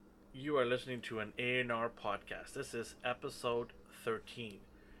You are listening to an A&R podcast. This is episode 13.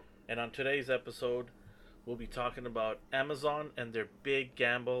 And on today's episode, we'll be talking about Amazon and their big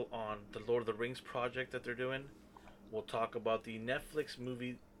gamble on the Lord of the Rings project that they're doing. We'll talk about the Netflix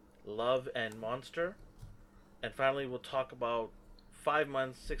movie Love and Monster. And finally, we'll talk about 5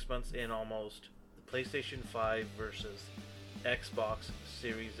 months, 6 months in almost, the PlayStation 5 versus Xbox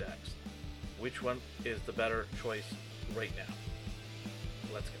Series X. Which one is the better choice right now?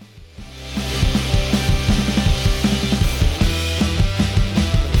 Let's go.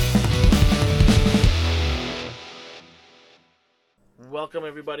 Welcome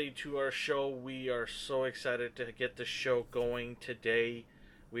everybody to our show. We are so excited to get the show going today.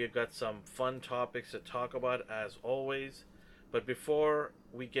 We have got some fun topics to talk about as always. But before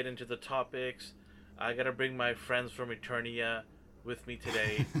we get into the topics, I gotta bring my friends from Eternia with me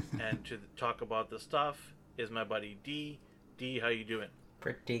today, and to talk about the stuff is my buddy D. D, how you doing?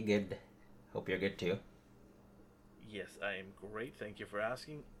 Pretty good. Hope you're good too. Yes, I am great. Thank you for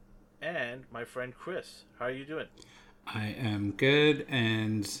asking. And my friend Chris, how are you doing? I am good,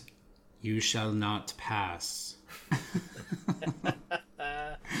 and you shall not pass.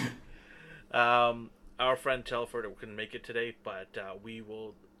 Our friend Telford couldn't make it today, but we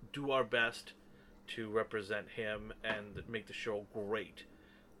will do our best to represent him and make the show great.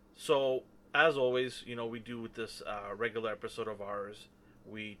 So, as always, we do with this regular episode of ours,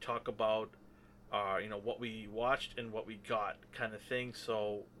 we talk about what we watched and what we got kind of thing.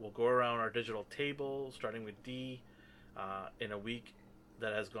 So we'll go around our digital table, starting with D. In a week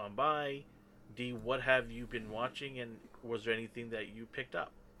that has gone by, D, what have you been watching, and was there anything that you picked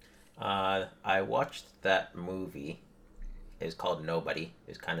up? I watched that movie. It's called Nobody.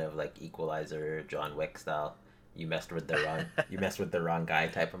 It's kind of like Equalizer, John Wick style. You messed with the wrong guy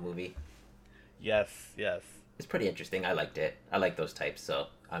type of movie. Yes. It's pretty interesting. I liked it. I like those types, so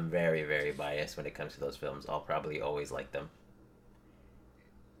I'm very, very biased when it comes to those films. I'll probably always like them.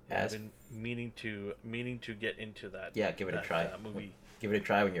 I've been meaning to get into that. Yeah, give it a try. Movie. Give it a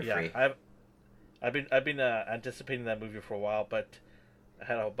try when you're free. I've been anticipating that movie for a while, but I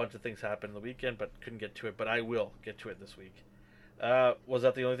had a whole bunch of things happen the weekend, but couldn't get to it. But I will get to it this week. Was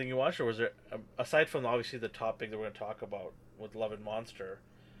that the only thing you watched, or was there, aside from obviously the topic that we're going to talk about with Love and Monster,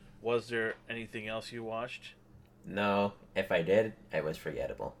 was there anything else you watched? No, if I did, it was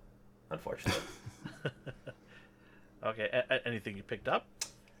forgettable, unfortunately. Okay, anything you picked up?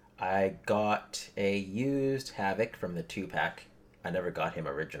 I got a used Havoc from the 2-pack. I never got him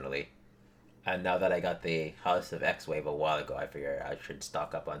originally. And now that I got the House of X-Wave a while ago, I figure I should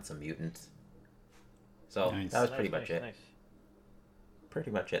stock up on some mutants. So Nice. that was pretty much it. Nice. Pretty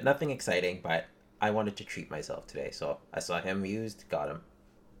much it. Nothing exciting, but I wanted to treat myself today. So I saw him used, got him.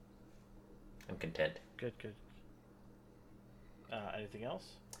 I'm content. Good. Anything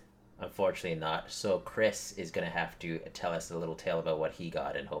else? Unfortunately not. So Chris is going to have to tell us a little tale about what he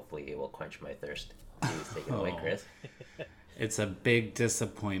got, and hopefully it will quench my thirst. Please take it away, Chris. It's a big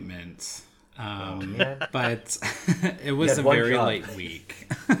disappointment. Man. But it was a one very job. light week.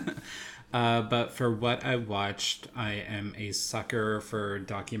 But for what I watched, I am a sucker for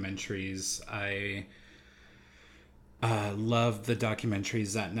documentaries. I love the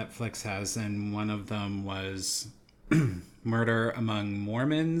documentaries that Netflix has, and one of them was Murder Among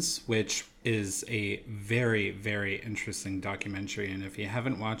Mormons, which is a very, very interesting documentary. And if you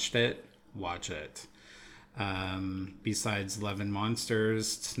haven't watched it, watch it. Besides Love and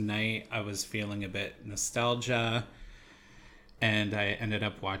Monsters, tonight I was feeling a bit nostalgia, and I ended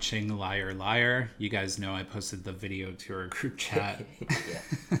up watching Liar Liar. You guys know I posted the video to our group chat. Yeah.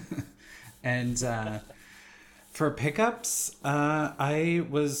 And for pickups, I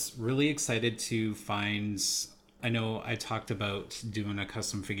was really excited to find... I know I talked about doing a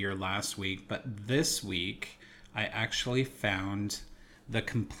custom figure last week, but this week I actually found the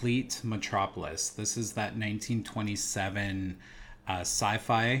complete Metropolis. This is that 1927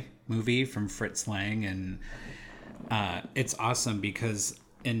 sci-fi movie from Fritz Lang, and it's awesome because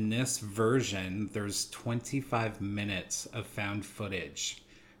in this version there's 25 minutes of found footage,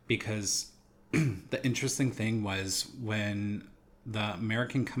 because the interesting thing was when the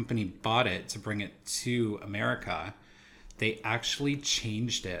American company bought it to bring it to America, they actually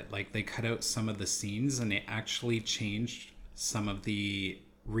changed it. Like, they cut out some of the scenes and they actually changed some of the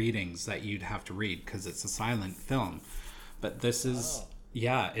readings that you'd have to read because it's a silent film. But this is,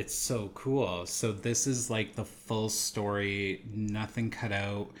 yeah, it's so cool. So this is like the full story, nothing cut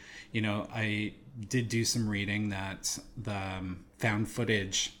out. I did do some reading that the found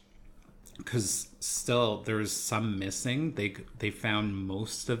footage, because still there's some missing. They found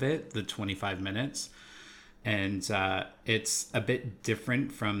most of it, the 25 minutes, And it's a bit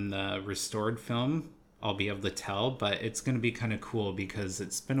different from the restored film, I'll be able to tell, but it's going to be kind of cool because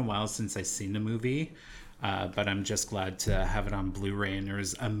it's been a while since I've seen the movie. But I'm just glad to have it on Blu-ray, and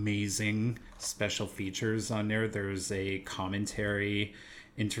there's amazing special features on there. There's a commentary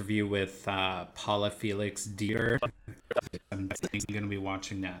interview with Paula Felix Dieter. I'm going to be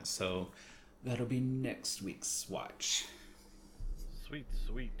watching that, so that'll be next week's watch.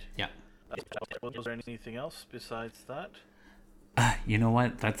 Sweet. Yeah. Was there anything else besides that? You know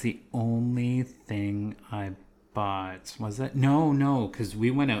what? That's the only thing I bought. Was it? No, because we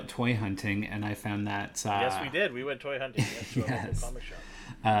went out toy hunting and I found that. Yes, we did. We went toy hunting. Yes, to a local comic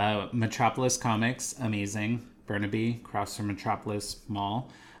shop. Metropolis Comics, amazing. Burnaby, across from Metropolis Mall.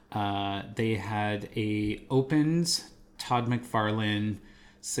 They had a opened Todd McFarlane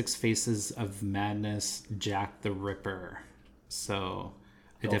Six Faces of Madness Jack the Ripper. So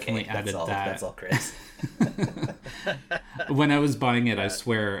I definitely added that. That's all, Chris. When I was buying it, I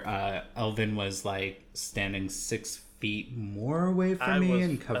swear Elvin was like standing 6 feet more away from me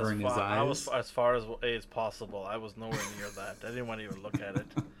and covering his eyes. I was as far as possible. I was nowhere near that. I didn't want to even look at it.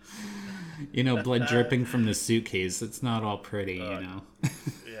 You know, blood dripping from the suitcase. It's not all pretty, you know.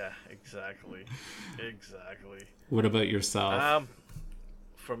 Yeah, exactly. What about yourself?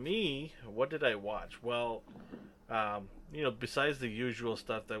 For me, what did I watch? Well, besides the usual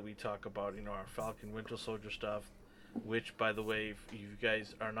stuff that we talk about, our Falcon Winter Soldier stuff, which, by the way, if you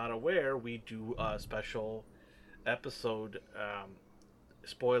guys are not aware, we do a special episode,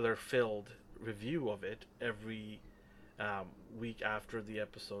 spoiler-filled review of it every week after the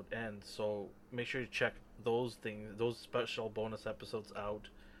episode ends. So make sure you check those special bonus episodes out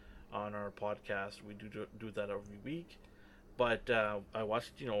on our podcast. We do that every week. But I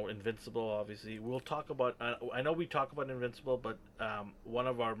watched, Invincible, obviously. We'll talk about... I know we talk about Invincible, but one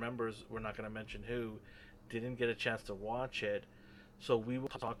of our members, we're not going to mention who, didn't get a chance to watch it. So we will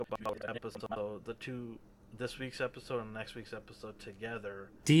talk about this week's episode and next week's episode together.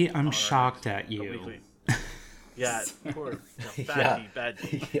 D, I'm shocked at you. Yeah, poor... Bad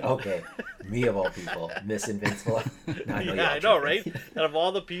D. Okay. Me of all people. Miss Invincible. I know, right? Out of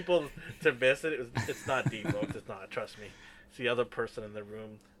all the people to miss it, it's not D, folks. It's not. Trust me. It's the other person in the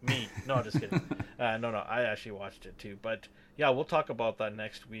room. Me. No, just kidding. No, I actually watched it too. But yeah, we'll talk about that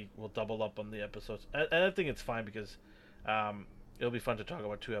next week. We'll double up on the episodes. And I think it's fine because it'll be fun to talk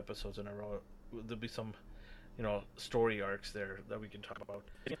about 2 episodes in a row. There'll be some, story arcs there that we can talk about.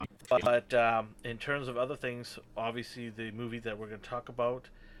 But in terms of other things, obviously the movie that we're going to talk about,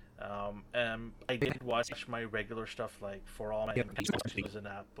 I did watch my regular stuff like For All Mankind, which is an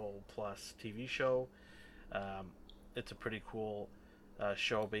Apple Plus TV show. It's a pretty cool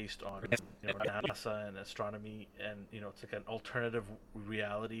show based on NASA and astronomy, and it's like an alternative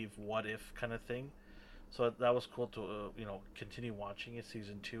reality, what if kind of thing. So that was cool to continue watching it.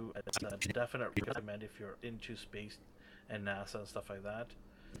 Season 2, it's a definite recommend if you're into space and NASA and stuff like that.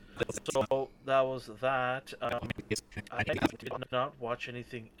 So that was that. I did not watch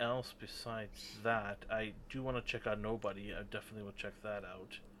anything else besides that. I do want to check out Nobody. I definitely will check that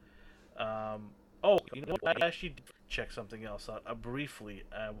out. I actually did check something else out briefly.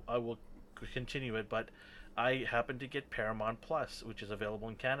 I will continue it, but I happened to get Paramount Plus, which is available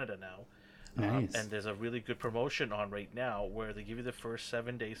in Canada now. Nice. And there's a really good promotion on right now where they give you the first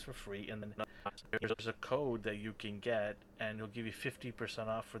 7 days for free, and then there's a code that you can get, and it'll give you 50%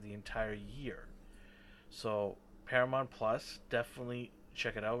 off for the entire year. So Paramount Plus, definitely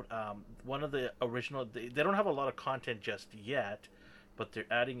check it out. One of the original, they don't have a lot of content just yet, but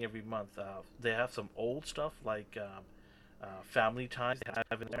they're adding every month. They have some old stuff like Family Ties.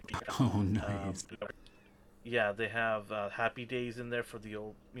 Oh, nice. Yeah, they have Happy Days in there for the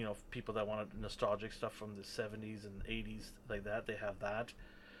old, people that wanted nostalgic stuff from the 70s and 80s like that. They have that.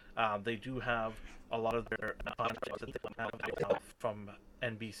 They do have a lot of their from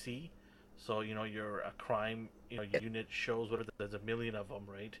NBC. So, your crime, unit shows, there's a million of them,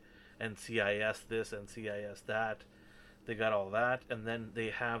 right? NCIS this, NCIS that. They got all that, and then they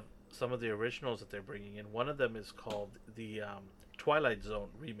have some of the originals that they're bringing in. One of them is called the Twilight Zone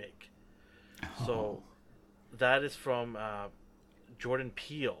remake. Oh. So that is from Jordan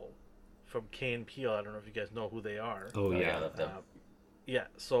Peele, from Key and Peele. I don't know if you guys know who they are. Oh, yeah. I love them. Yeah,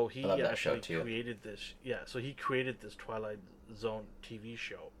 so he actually show, created this. Yeah, so he created this Twilight Zone TV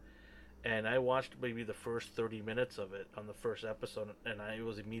show, and I watched maybe the first 30 minutes of it on the first episode, and I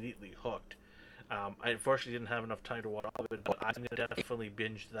was immediately hooked. I unfortunately didn't have enough time to watch it, but I'm gonna definitely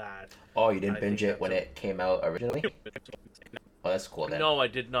binge that. Oh, you didn't binge it when it came out originally? Oh, that's cool then. No, I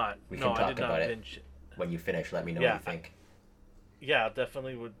did not. We can talk about it binge it. When you finish. Let me know what you think. Yeah,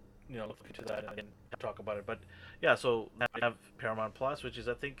 definitely would look into that and talk about it. But yeah, so I have Paramount Plus, which is,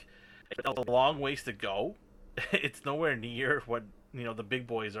 I think, a long ways to go. It's nowhere near what the big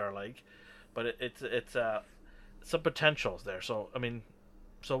boys are like, but it's some potentials there. So I mean,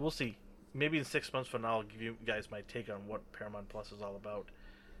 so we'll see. Maybe in 6 months from now, I'll give you guys my take on what Paramount Plus is all about.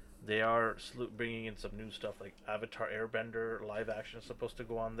 They are bringing in some new stuff like Avatar Airbender live action is supposed to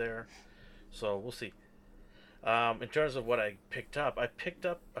go on there. So we'll see. In terms of what I picked up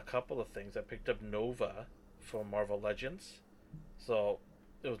a couple of things. I picked up Nova from Marvel Legends. So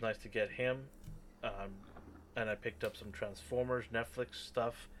it was nice to get him. And I picked up some Transformers Netflix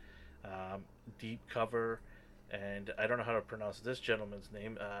stuff. Deep Cover. And I don't know how to pronounce this gentleman's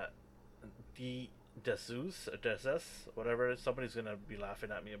name. Desus, whatever it is. Somebody's gonna be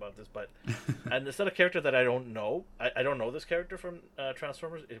laughing at me about this, but and it's not a character that I don't know. I don't know this character from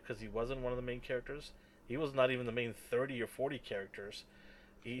Transformers because he wasn't one of the main characters. He was not even the main 30 or 40 characters.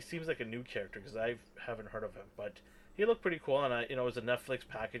 He seems like a new character because I haven't heard of him, but he looked pretty cool. And it was a Netflix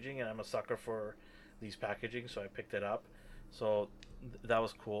packaging, and I'm a sucker for these packaging, so I picked it up. So that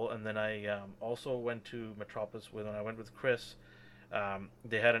was cool. And then I also went to Metropolis when I went with Chris.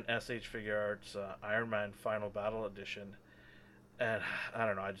 They had an SH Figure Arts Iron Man Final Battle Edition, and I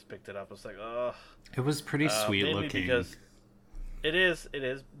don't know. I just picked it up. I was like, oh. It was pretty sweet looking. Because it is.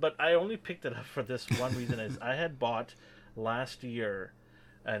 But I only picked it up for this one reason: is I had bought last year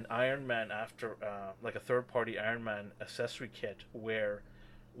an Iron Man after like a third-party Iron Man accessory kit where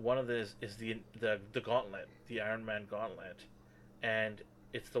one of this is the gauntlet, the Iron Man gauntlet, and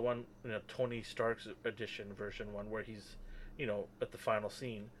it's the one Tony Stark's edition version one where he's at the final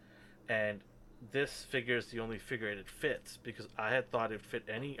scene, and this figure is the only figure it fits because I had thought it fit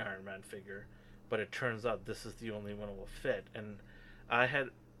any Iron Man figure, but it turns out this is the only one that will fit. And I had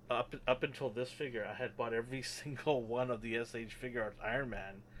up until this figure, I had bought every single one of the SH Figure Arts Iron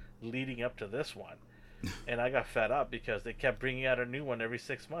Man leading up to this one, and I got fed up because they kept bringing out a new one every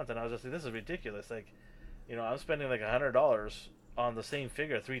 6 months, and I was just like, this is ridiculous. Like, I'm spending like $100 on the same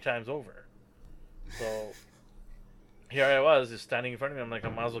figure 3 times over. So here I was, just standing in front of me. I'm like, I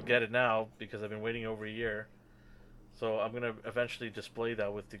might as well get it now because I've been waiting over a year. So I'm gonna eventually display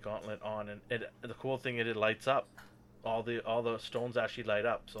that with the gauntlet on, and the cool thing is it lights up. All the stones actually light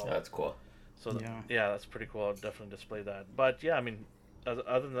up. So that's cool. So yeah, that's pretty cool. I'll definitely display that. But yeah, I mean,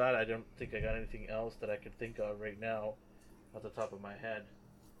 other than that, I don't think I got anything else that I could think of right now, at the top of my head.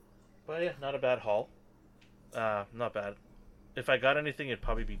 But yeah, not a bad haul. Not bad. If I got anything, it'd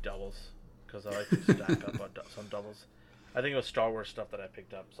probably be doubles because I like to stack up on some doubles. I think it was Star Wars stuff that I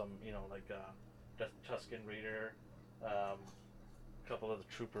picked up. Some, like Tusken Raider, a couple of the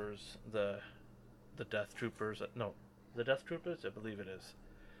troopers, the Death Troopers. No, the Death Troopers, I believe it is.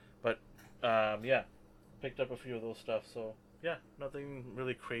 But yeah, picked up a few of those stuff. So yeah, nothing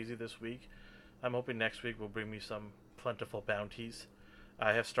really crazy this week. I'm hoping next week will bring me some plentiful bounties.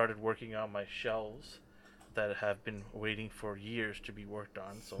 I have started working on my shelves that have been waiting for years to be worked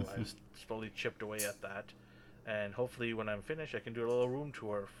on. So I've slowly chipped away at that. And hopefully when I'm finished, I can do a little room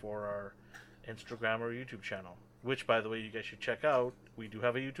tour for our Instagram or YouTube channel. Which, by the way, you guys should check out. We do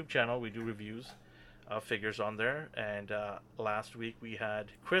have a YouTube channel. We do reviews of figures on there. And last week we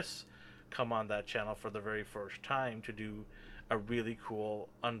had Chris come on that channel for the very first time to do a really cool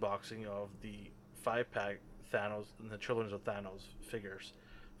unboxing of the 5-pack Thanos and the Children of Thanos figures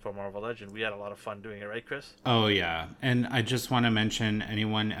for Marvel Legend. We had a lot of fun doing it, right, Chris? Oh yeah, and I just want to mention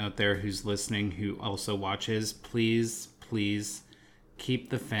anyone out there who's listening who also watches, please keep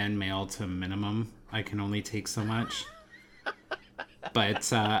the fan mail to a minimum. I can only take so much.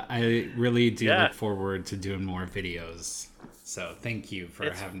 But I really do look forward to doing more videos. So thank you for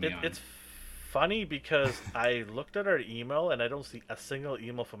having me on. It's funny because I looked at our email and I don't see a single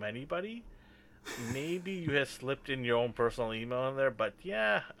email from anybody. Maybe you have slipped in your own personal email in there, but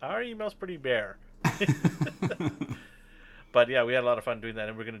yeah, our email's pretty bare. But yeah, we had a lot of fun doing that,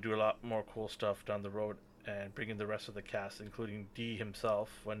 and we're going to do a lot more cool stuff down the road and bring in the rest of the cast, including D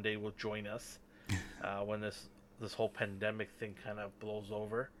himself. One day will join us when this whole pandemic thing kind of blows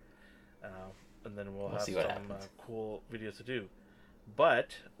over, and then we'll have some cool videos to do.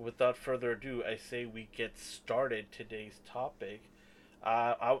 But without further ado, I say we get started today's topic.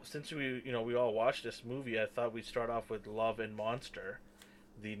 Since we all watched this movie, I thought we'd start off with Love and Monster,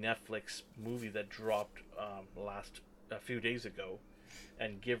 the Netflix movie that dropped a few days ago,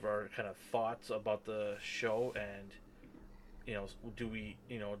 and give our kind of thoughts about the show. And do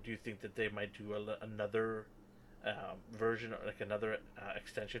you think that they might do another version, like another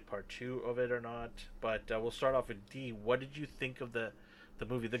extension part 2 of it or not? But we'll start off with D. What did you think of the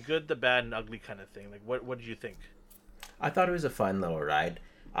movie, the good, the bad, and ugly kind of thing? Like, what did you think? I thought it was a fun little ride.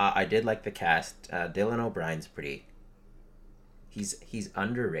 I did like the cast. Dylan O'Brien's pretty. He's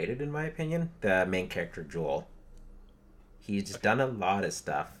underrated in my opinion. The main character Joel. He's done a lot of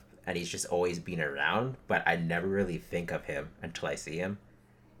stuff, and he's just always been around. But I never really think of him until I see him.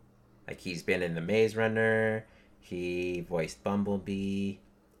 Like he's been in the Maze Runner. He voiced Bumblebee.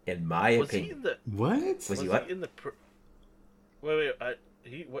 In my Was he opinion, in the? What? was he what? in the? Wait.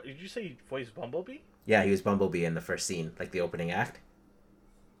 He what did you say? He voiced Bumblebee? Yeah, he was Bumblebee in the first scene, like the opening act.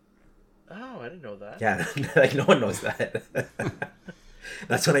 Oh, I didn't know that. Yeah, like no one knows that.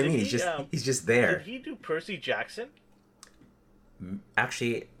 That's what I mean. Did he, He's just there. Did he do Percy Jackson?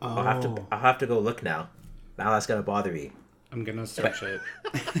 Actually, I'll have to go look now. Now that's gonna bother me. I'm gonna search it.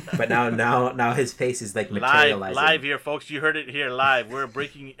 But now his face is like materializing. Live here, folks. You heard it here live. We're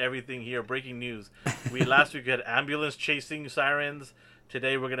breaking everything here. Breaking news. Last week we had ambulance chasing sirens.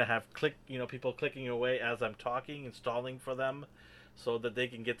 Today we're gonna have people clicking away as I'm talking, installing for them, so that they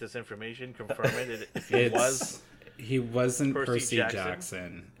can get this information, confirm it if he was. He wasn't Percy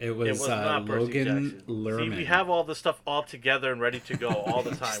Jackson. It was, not Percy Logan Jackson. Lerman. See, we have all this stuff all together and ready to go all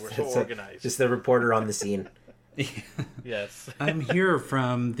the time. We're so organized. Just the reporter on the scene. Yes. I'm here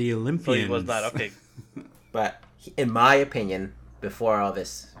from the So Olympians. he was not okay. But in my opinion, before all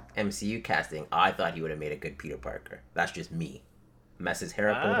this MCU casting, I thought he would have made a good Peter Parker. That's just me. Mess his hair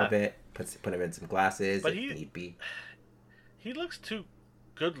up a little bit, put him in some glasses But if he- need be. He looks too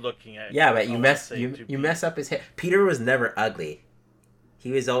good looking at. Yeah, but you all mess I'd say to be- mess up his hair. Peter was never ugly.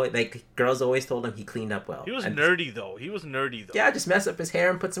 He was always like girls always told him he cleaned up well. He was And- nerdy though. Yeah, just mess up his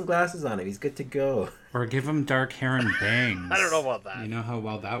hair and put some glasses on him. He's good to go. Or give him dark hair and bangs. I don't know about that. You know how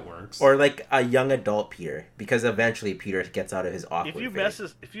well that works. Or like a young adult Peter, because eventually Peter gets out of his awkward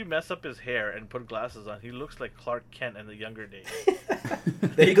phase. If you mess up his hair and put glasses on, he looks like Clark Kent in the younger days.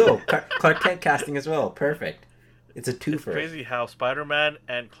 There you go. Clark Kent casting as well. Perfect. It's a twofer. Crazy how Spider-Man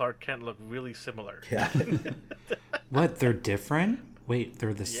and Clark Kent look really similar. Yeah. What? They're different? Wait,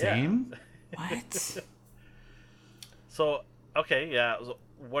 they're the Yeah. same? What? So okay, yeah. So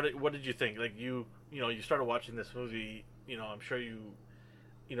what did you think? Like you started watching this movie. I'm sure you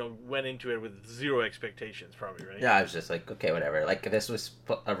went into it with zero expectations, probably, right? Yeah, I was just like, okay, whatever. Like, this was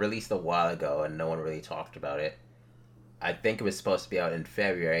released a while ago, and no one really talked about it. I think it was supposed to be out in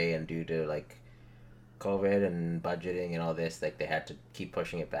February, and due to, like, COVID and budgeting and all this, like, they had to keep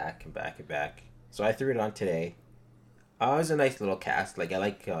pushing it back and back and back. So I threw it on today. It was a nice little cast. Like, I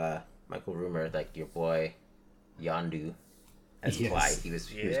like Michael Roomer, like, your boy, Yondu, as Yes. Clyde. He was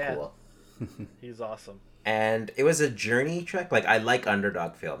cool. He's awesome. And it was a journey trek. Like, I like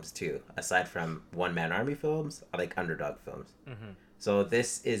underdog films, too. Aside from one-man army films, I like underdog films. Mm-hmm. So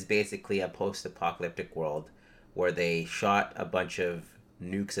this is basically a post-apocalyptic world where they shot a bunch of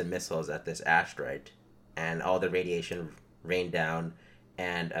nukes and missiles at this asteroid, and all the radiation rained down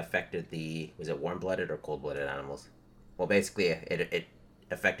and affected was it warm-blooded or cold-blooded animals? Well, basically, it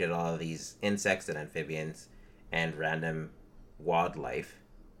affected all of these insects and amphibians and random wildlife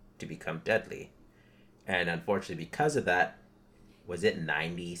to become deadly. And unfortunately, because of that, was it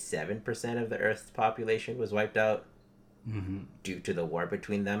 97% of the Earth's population was wiped out due to the war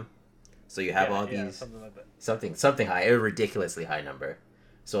between them? So you have all these something like that. something high, a ridiculously high number.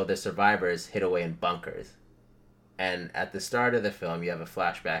 So the survivors hid away in bunkers. And at the start of the film, you have a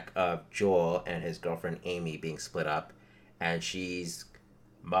flashback of Joel and his girlfriend Amy being split up, and she's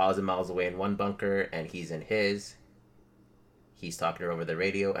miles and miles away in one bunker, and he's in his. He's talking to her over the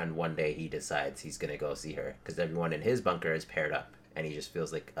radio, and one day he decides he's going to go see her because everyone in his bunker is paired up, and he just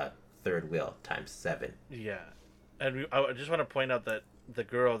feels like a third wheel times 7. Yeah, and I just want to point out that the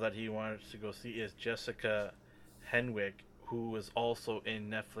girl that he wanted to go see is Jessica Henwick, who was also in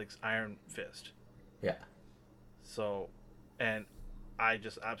Netflix Iron Fist. Yeah. So, and I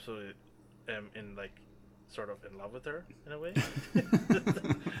just absolutely am sort of in love with her in a way.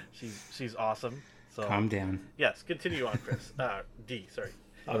 she's awesome. So Calm down. yes, continue on, Chris. D, sorry.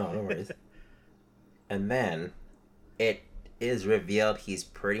 Oh, no worries. And then it is revealed he's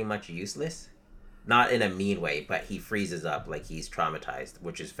pretty much useless. Not in a mean way, but he freezes up like he's traumatized,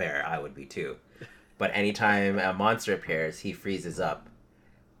 which is fair. I would be too. But anytime a monster appears, he freezes up.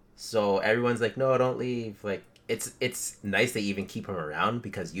 So everyone's like, no, don't leave. Like, it's nice they even keep him around,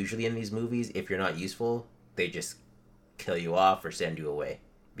 because usually in these movies, if you're not useful, they just kill you off or send you away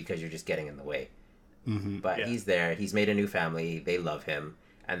because you're just getting in the way. But Yeah. he's there. He's made a new family. They love him,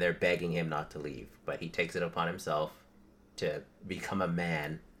 and they're begging him not to leave. But he takes it upon himself to become a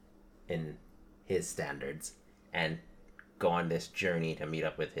man in his standards and go on this journey to meet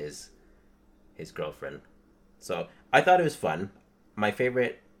up with his girlfriend. So I thought it was fun. My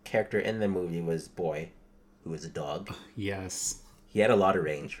favorite character in the movie was Boy, who was a dog. Yes. he had a lot of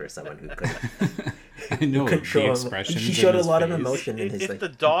range for someone who could I know control. the expressions. He showed in a his lot of face. emotion in his If like. the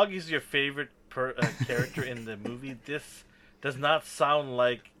dog is your favorite character in the movie, this does not sound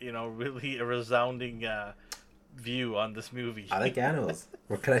like really a resounding view on this movie. I like animals.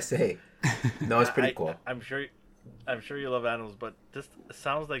 What can I say? No, it's pretty cool. I'm sure you love animals, but this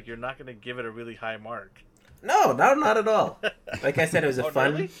sounds like you're not going to give it a really high mark. No, not at all. Like I said, it was a Oh,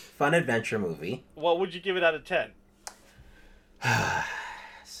 fun, really? fun adventure movie. What would you give it out of 10?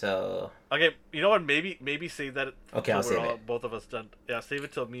 So Okay, you know what? Maybe save that. Okay, till I'll save we're it. Both of us done. Yeah, save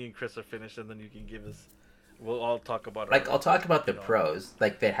it till me and Chris are finished, and then you can give us. We'll all talk about it. like I'll talk about the pros.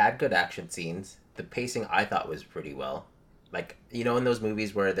 Like they had good action scenes. The pacing I thought was pretty well. Like in those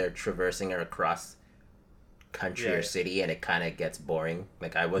movies where they're traversing across country Yeah, or yeah. city and it kind of gets boring.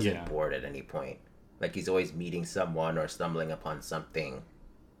 Like I wasn't Yeah. bored at any point. Like he's always meeting someone or stumbling upon something.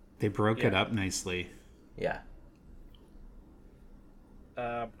 They broke it Yeah. up nicely. Yeah.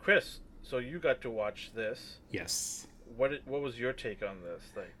 Chris, so you got to watch this. Yes. What was your take on this?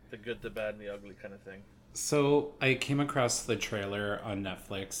 Like the good, the bad, and the ugly kind of thing. So I came across the trailer on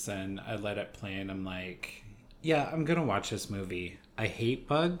Netflix and I let it play and I'm like, yeah, I'm gonna watch this movie. I hate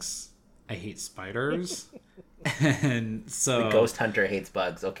bugs. I hate spiders. And so The ghost hunter hates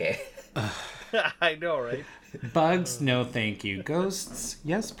bugs. Okay. I know, right? bugs, no thank you. Ghosts,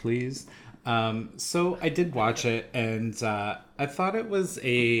 yes please. So I did watch it and I thought it was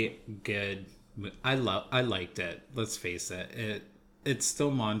a good I liked it. Let's face it. It's still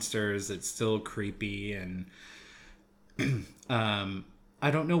monsters, it's still creepy, and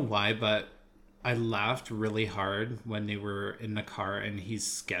I don't know why, but I laughed really hard when they were in the car and he's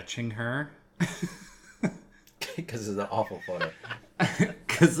sketching her Because it's an awful photo.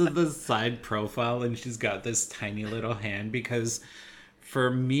 because of the side profile and she's got this tiny little hand. Because for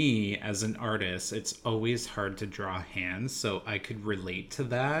me as an artist, it's always hard to draw hands, so I could relate to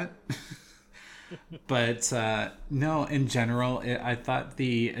that. But no, in general, I thought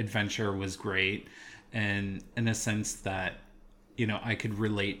the adventure was great, and in a sense that I could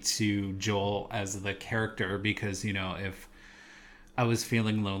relate to Joel as the character, because if I was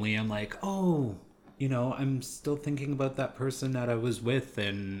feeling lonely, I'm like, oh, I'm still thinking about that person that I was with,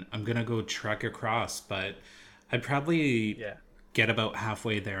 and I'm gonna go trek across, but I'd probably Yeah. get about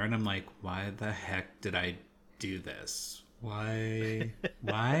halfway there, and I'm like, why the heck did I do this? Why?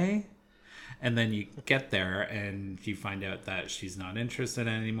 And then you get there and you find out that she's not interested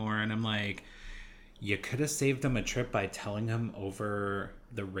anymore. And I'm like, you could have saved him a trip by telling him over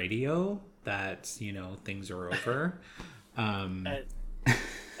the radio that, things are over. And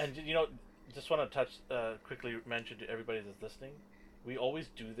just want to touch quickly mention to everybody that's listening. We always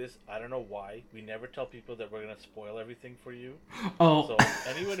do this. I don't know why. We never tell people that we're gonna spoil everything for you. Oh, So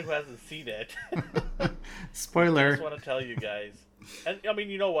anyone who hasn't seen it, I spoiler. just want to tell you guys. And I mean,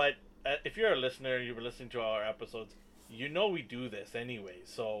 you know what? If you're a listener and you were listening to our episodes, we do this anyway.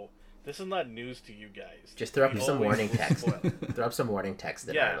 So this is not news to you guys. Just throw up We some always warning will text. spoil. Throw up some warning text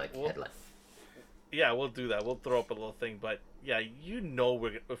in Yeah, our headline. Yeah, we'll do that. We'll throw up a little thing, but yeah,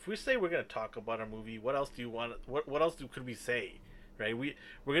 if we say we're gonna talk about a movie, what else do you want? What else could we say, right? We're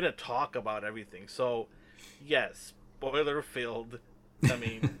gonna talk about everything. So, yes, spoiler filled. I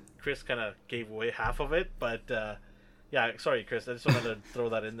mean, Chris kind of gave away half of it, but yeah, sorry, Chris. I just wanted to throw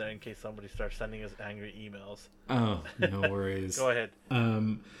that in there in case somebody starts sending us angry emails. Oh, no worries. Go ahead.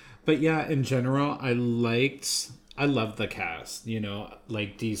 But yeah, in general, I love the cast.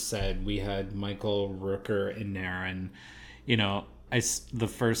 Like Dee said, we had Michael Rooker in there, and the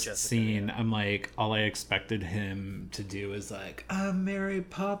first Jessica, scene, yeah. I'm like, all I expected him to do is like, I'm Mary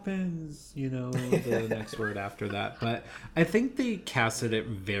Poppins, the next word after that. But I think they casted it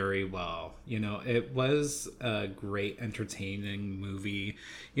very well. It was a great, entertaining movie.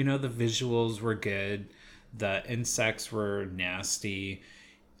 The visuals were good. The insects were nasty.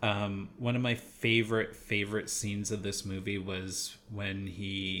 One of my favorite scenes of this movie was when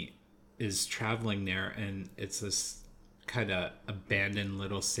he is traveling there and it's this kind of abandoned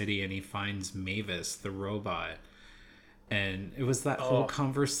little city and he finds Mavis, the robot. And it was that whole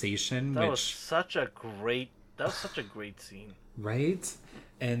conversation, That was such a great scene. right?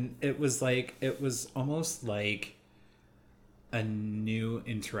 And it was almost like a new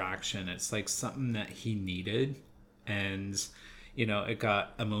interaction. It's like something that he needed. And it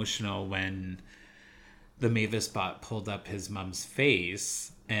got emotional when the Mavis bot pulled up his mom's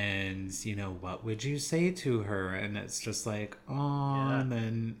face and, what would you say to her? And it's just like, oh, Yeah. and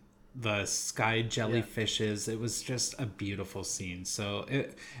then the sky jellyfishes. It was just a beautiful scene. So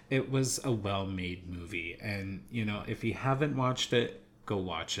it was a well-made movie. And, if you haven't watched it, go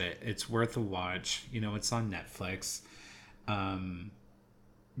watch it. It's worth a watch. It's on Netflix.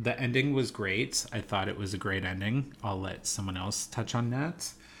 The ending was great. I thought it was a great ending. I'll let someone else touch on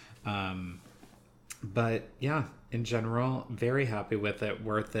that. But yeah, in general, very happy with it.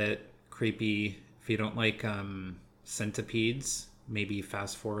 Worth it. Creepy. If you don't like centipedes, maybe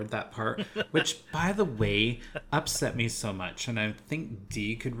fast forward that part. Which, by the way, upset me so much. And I think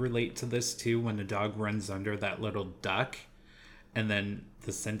Dee could relate to this too, when the dog runs under that little duck and then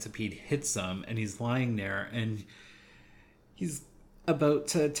the centipede hits him and he's lying there and he's about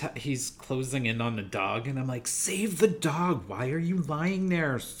to he's closing in on the dog, and I'm like, save the dog, why are you lying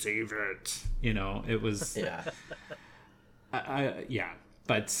there, save it, it was Yeah. Yeah,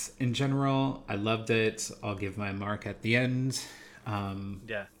 but in general I loved it. I'll give my mark at the end.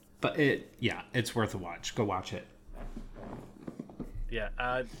 Yeah. But it's worth a watch. Go watch it. Yeah.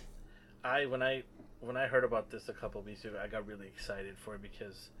 When I heard about this a couple of weeks ago, I got really excited for it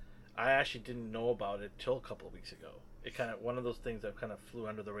because I actually didn't know about it till a couple of weeks ago. It kind of one of those things that kind of flew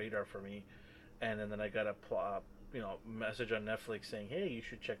under the radar for me, and then I got a message on Netflix saying, "Hey, you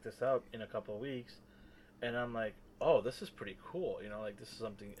should check this out in a couple of weeks," and I'm like, "Oh, this is pretty cool." Like this is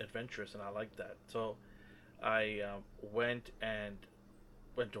something adventurous, and I like that. So I went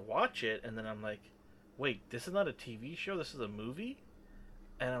to watch it, and then I'm like, "Wait, this is not a TV show. This is a movie."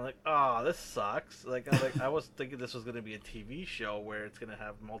 And I'm like, oh, this sucks. I was thinking this was going to be a TV show where it's going to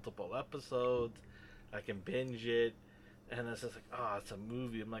have multiple episodes. I can binge it. And it's just like, oh, it's a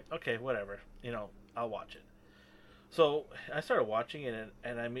movie. I'm like, okay, whatever. I'll watch it. So I started watching it,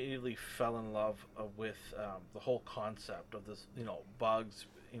 and I immediately fell in love with the whole concept of this, bugs,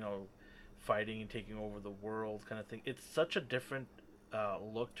 fighting and taking over the world kind of thing. It's such a different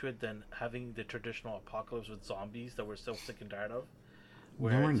look to it than having the traditional apocalypse with zombies that we're so sick and tired of.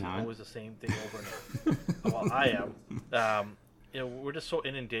 Where No, we're it's not. always the same thing over and over. Well, I am. We're just so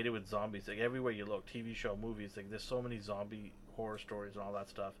inundated with zombies. Like everywhere you look, TV show, movies, like there's so many zombie horror stories and all that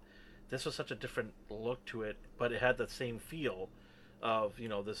stuff. This was such a different look to it, but it had that same feel of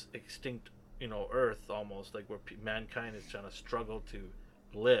this extinct Earth almost, like where mankind is trying to struggle to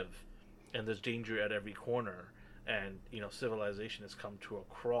live, and there's danger at every corner, and civilization has come to a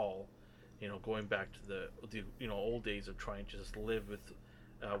crawl. Going back to the old days of trying to just live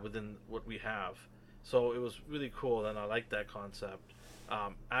within what we have. So it was really cool, and I liked that concept.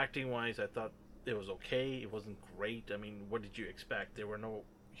 Acting wise, I thought it was okay. It wasn't great. I mean, what did you expect? There were no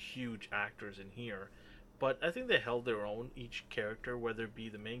huge actors in here, but I think they held their own. Each character, whether it be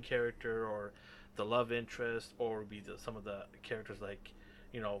the main character or the love interest, or be some of the characters like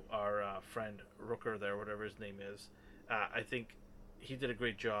our friend Rooker there, whatever his name is. I think he did a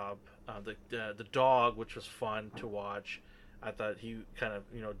great job. The dog, which was fun to watch, I thought he kind of,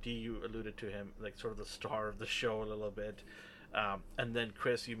 Dee, you alluded to him, like sort of the star of the show a little bit. And then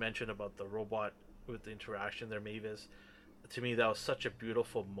Chris, you mentioned about the robot with the interaction there, Mavis. To me, that was such a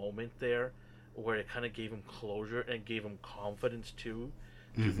beautiful moment there, where it kind of gave him closure and gave him confidence too,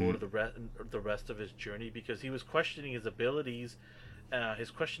 to go to the rest of his journey, because he was questioning his abilities,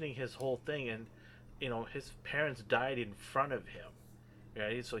 he's questioning his whole thing, and his parents died in front of him.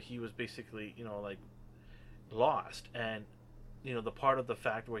 Right, so he was basically, like lost, and the part of the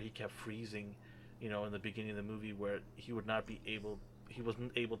fact where he kept freezing, in the beginning of the movie, where he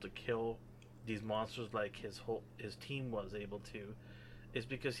wasn't able to kill these monsters like his team was able to, is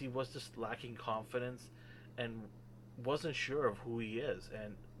because he was just lacking confidence and wasn't sure of who he is.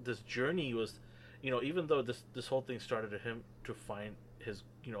 And this journey was, even though this whole thing started with him to find his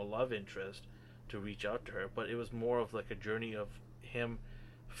love interest, to reach out to her, but it was more of like a journey of him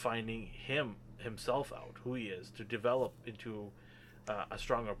finding himself out, who he is, to develop into a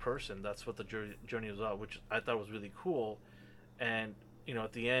stronger person. That's what the journey was about, which I thought was really cool. And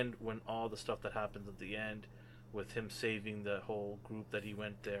at the end, when all the stuff that happens at the end, with him saving the whole group that he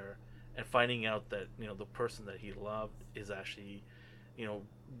went there, and finding out that the person that he loved is actually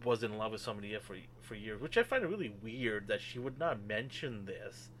was in love with somebody for years, which I find it really weird that she would not mention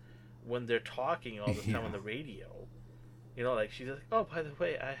this when they're talking all the time on the radio. Like she's like, oh, by the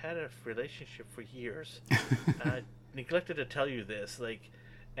way, I had a relationship for years. I neglected to tell you this. Like,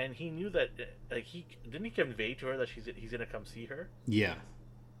 and he knew that. Like, he convey to her that he's gonna come see her. Yeah.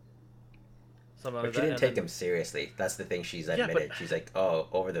 But she didn't take him seriously. That's the thing she's admitted. But she's like, oh,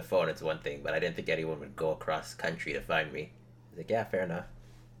 over the phone it's one thing, but I didn't think anyone would go across country to find me. He's like, yeah, fair enough.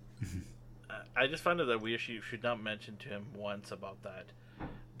 I just found it that weird. She should not mention to him once about that.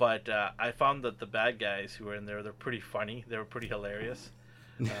 But I found that the bad guys who were in there, they're pretty funny. They were pretty hilarious.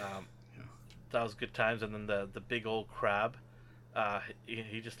 That was good times. And then the big old crab,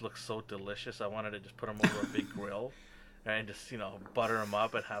 he just looks so delicious. I wanted to just put him over a big grill and just butter him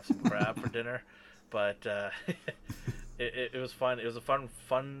up and have some crab for dinner. But it was fun. It was a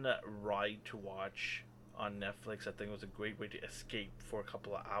fun ride to watch on Netflix. I think it was a great way to escape for a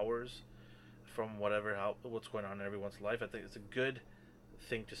couple of hours from what's going on in everyone's life. I think it's a good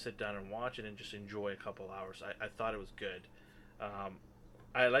thing to sit down and watch it and just enjoy a couple of hours. I thought it was good.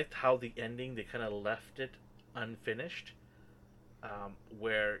 I liked how the ending, they kind of left it unfinished,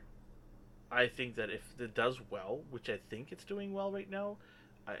 where I think that if it does well, which I think it's doing well right now,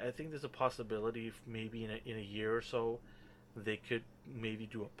 I think there's a possibility if maybe in a year or so they could maybe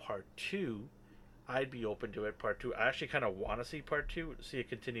do a part two. I'd be open to it, part two. I actually kind of want to see part two, see a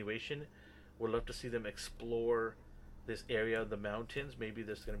continuation. Would love to see them explore this area of the mountains. Maybe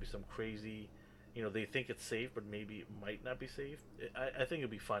there's going to be some crazy, they think it's safe, but maybe it might not be safe. I think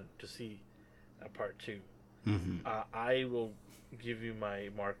it'd be fun to see a part two. Mm-hmm. I will give you my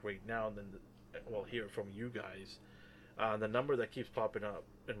mark right now, and then we'll hear from you guys. The number that keeps popping up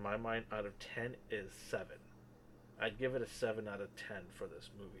in my mind out of 10 is 7. I'd give it a 7 out of 10 for this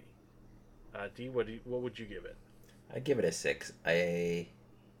movie. D, what would you give it? I'd give it a 6. I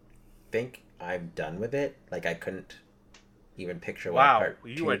think I'm done with it. Like, I couldn't even picture what part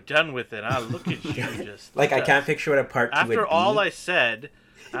you two... are done with it. Look at you. Just like, I can't picture what a part 2 would be. After all I said,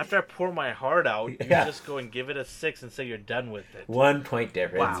 after I pour my heart out, you just go and give it a 6 and say you're done with it. 1 point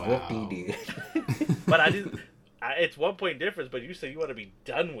difference. Wow. Whoop-dee-doo. But I didn't... it's 1 point difference, but you say you want to be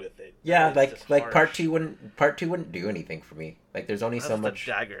done with it. Yeah, it's like harsh. part two wouldn't do anything for me. Like, there's only so much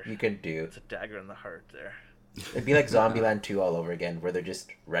dagger. you can do. It's a dagger in the heart there. It'd be like Zombieland 2 all over again, where they're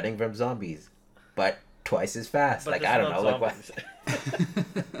just running from zombies, but twice as fast. But like, I don't know, like what?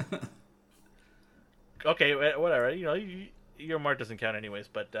 Okay, whatever. Your mark doesn't count anyways.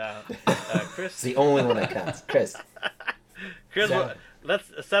 But Chris, It's the only one that counts. Chris, let's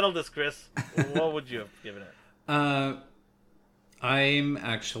settle this. Chris, what would you have given it? I'm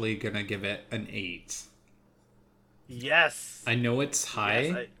actually gonna give it an 8. Yes. I know it's high,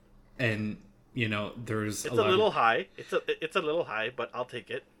 Yes, and there's it's a little high. It's a little high, but I'll take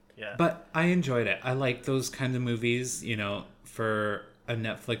it. Yeah. But I enjoyed it. I like those kind of movies. For a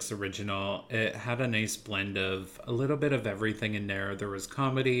Netflix original, it had a nice blend of a little bit of everything in there. There was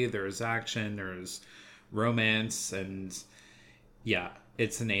comedy, there was action, there was romance, and yeah,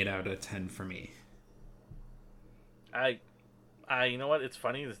 it's an 8 out of 10 for me. You know what? It's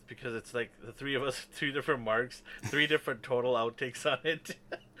funny because it's like the three of us, 2 different marks, 3 different total outtakes on it.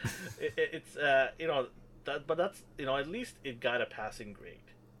 It's but that's at least it got a passing grade.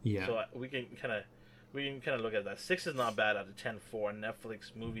 Yeah. So we can kind of look at that. 6 is not bad out of 10 for a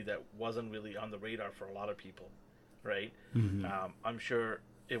Netflix movie that wasn't really on the radar for a lot of people, right? Mm-hmm. I'm sure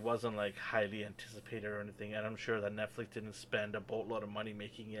it wasn't like highly anticipated or anything, and I'm sure that Netflix didn't spend a boatload of money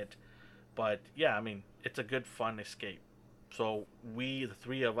making it. But yeah, I mean, it's a good fun escape. So the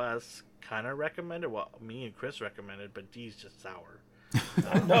 3 of us, kind of recommended. Well, me and Chris recommended, but D's just sour.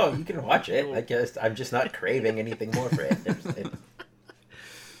 no, you can watch it. I guess I'm just not craving anything more for it.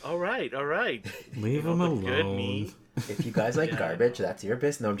 All right. Leave him alone. Good me. If you guys like garbage, that's your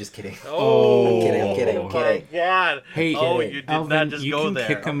business. No, I'm just kidding. Oh, I'm kidding. my God. Hey, you did Alvin, not just you go can there.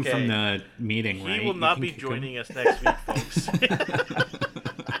 kick him Okay. from the meeting, right? He will not be joining us next week, folks.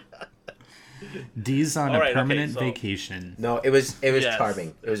 D's on All right, a permanent so- Oh. vacation. No, it was Yes.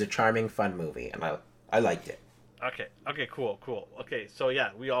 charming. It was a charming, fun movie, and I liked it. Okay, cool. Okay, so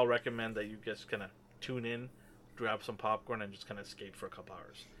yeah, we all recommend that you just kind of tune in, grab some popcorn, and just kind of escape for a couple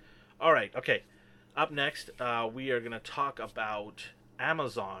hours. All right, okay. Up next, we are going to talk about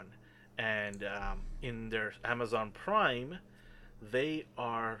Amazon, and in their Amazon Prime, they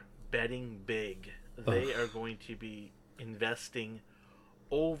are betting big. They are going to be investing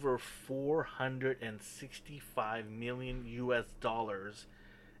over $465 million US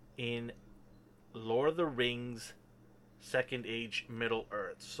in Lord of the Rings Second Age Middle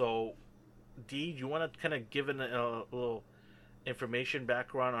Earth. So, Dee, do you want to kind of give a little information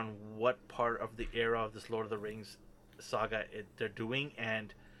background on what part of the era of this Lord of the Rings saga they're doing,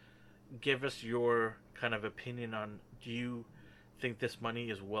 and give us your kind of opinion on, do you think this money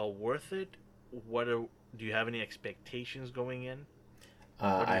is well worth it? Do you have any expectations going in?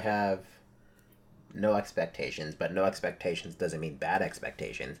 I have no expectations, but no expectations doesn't mean bad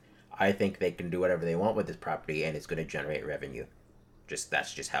expectations. I think they can do whatever they want with this property, and it's going to generate revenue.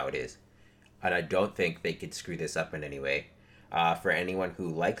 That's just how it is. And I don't think they could screw this up in any way. For anyone who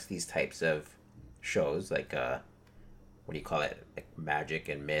likes these types of shows, like what do you call it, like magic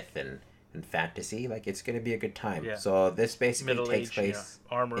and myth and fantasy, like, it's going to be a good time. Yeah. So this basically Middle takes Age, place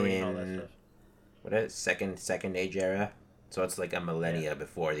armory and all that stuff. What is it, second age era. So it's like a millennia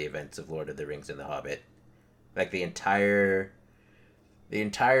before the events of Lord of the Rings and The Hobbit. Like the entire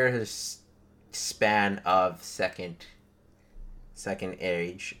span of second second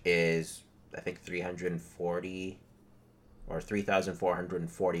age is, I think, 340 or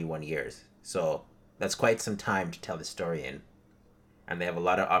 3,441 years. So that's quite some time to tell the story in. And they have a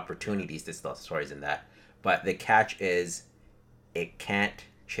lot of opportunities to tell stories in that. But the catch is it can't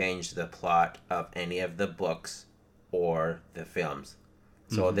change the plot of any of the books or the films.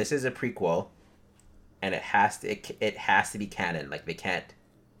 So this is a prequel, and it has to be canon. Like, they can't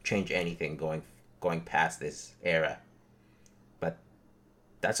change anything going past this era. But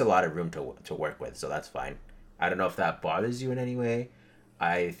that's a lot of room to work with, so that's fine. I don't know if that bothers you in any way.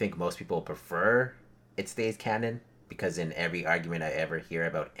 I think most people prefer it stays canon, because in every argument I ever hear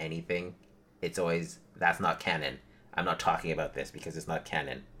about anything, it's always, that's not canon. I'm not talking about this because it's not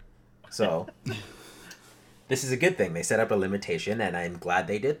canon. So this is a good thing. They set up a limitation, and I'm glad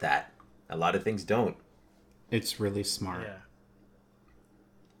they did that. A lot of things don't. It's really smart. Yeah.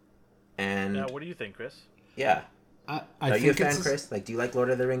 And what do you think, Chris? yeah. I Are think you a fan, it's Chris? Like, do you like Lord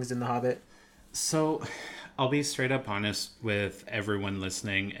of the Rings and The Hobbit? So, I'll be straight up honest with everyone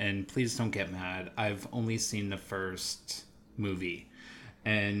listening, and please don't get mad. I've only seen the first movie.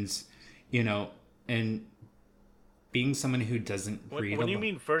 And, you know, and being someone who doesn't read When you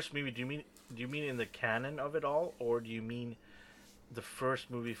mean first movie, do you mean in the canon of it all, or do you mean the first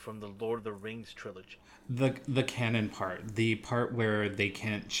movie from the Lord of the Rings trilogy? the canon part, the part where they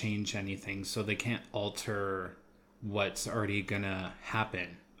can't change anything, so they can't alter what's already gonna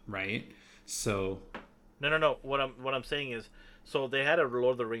happen, right? So No. What I'm saying is, so they had a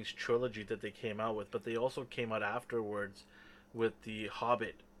Lord of the Rings trilogy that they came out with, but they also came out afterwards with the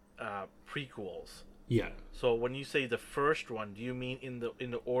Hobbit prequels. yeah, So when you say the first one, do you mean in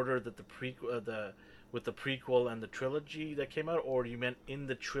the order that the prequel with the prequel and the trilogy that came out, or do you meant in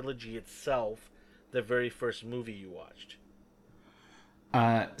the trilogy itself, the very first movie you watched?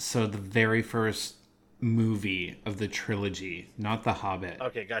 so the very first movie of the trilogy, not the Hobbit.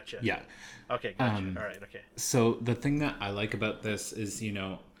 Okay, gotcha. Yeah. Okay, gotcha. All right, okay. So the thing that I like about this is, you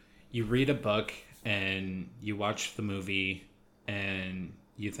know, you read a book and you watch the movie and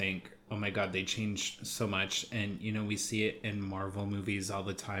you think, oh my God, they changed so much. And, you know, we see it in Marvel movies all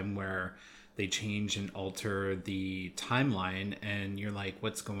the time where they change and alter the timeline and you're like,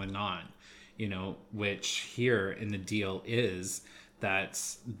 what's going on? You know, which here in the deal is that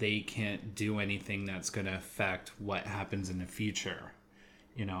they can't do anything that's going to affect what happens in the future.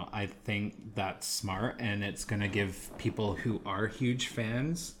 You know, I think that's smart, and it's going to give people who are huge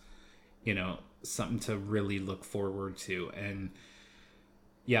fans, you know, something to really look forward to. And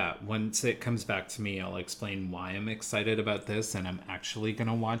yeah, once it comes back to me, I'll explain why I'm excited about this and I'm actually going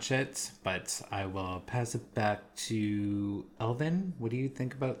to watch it. But I will pass it back to Elvin. What do you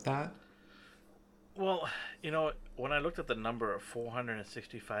think about that? Well, you know, when I looked at the number of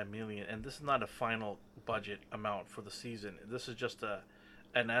 465 million, and this is not a final budget amount for the season. This is just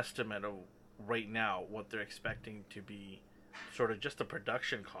an estimate of right now what they're expecting to be sort of just the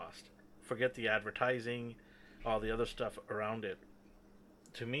production cost. Forget the advertising, all the other stuff around it.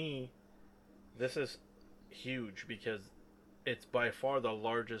 To me, this is huge because it's by far the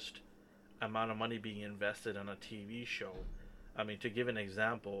largest amount of money being invested in a TV show. I mean, to give an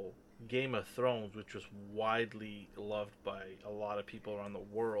example, Game of Thrones, which was widely loved by a lot of people around the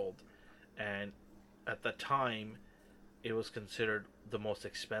world, and at the time, it was considered the most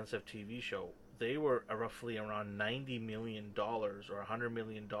expensive TV show. They were roughly around $90 million or $100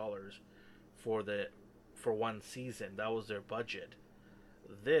 million for one season. That was their budget.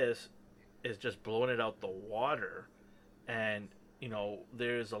 This is just blowing it out the water, and you know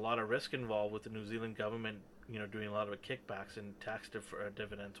there's a lot of risk involved with the New Zealand government. You know, doing a lot of kickbacks and tax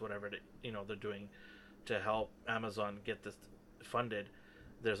dividends, whatever they're doing to help Amazon get this funded.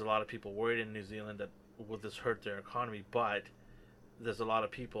 There's a lot of people worried in New Zealand that will this hurt their economy, but there's a lot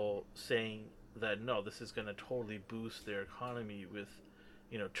of people saying that no, this is going to totally boost their economy with,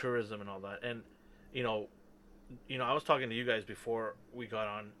 you know, tourism and all that. And you know, I was talking to you guys before we got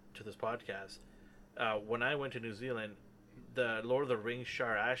on to this podcast. When I went to New Zealand, the Lord of the Rings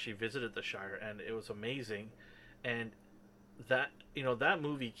Shire, I actually visited the Shire, and it was amazing. And that, you know, that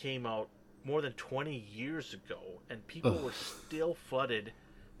movie came out more than 20 years ago, and people were still flooded.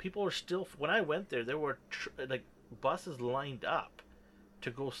 People were still, when I went there were like buses lined up to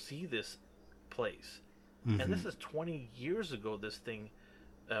go see this place. Mm-hmm. And this is 20 years ago this thing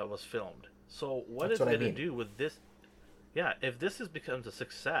was filmed. So what is it going to do with this? Yeah, if this becomes a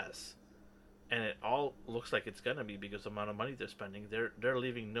success, and it all looks like it's gonna be because of the amount of money they're spending, they're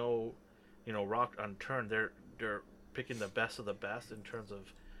leaving no, you know, rock unturned. They're picking the best of the best in terms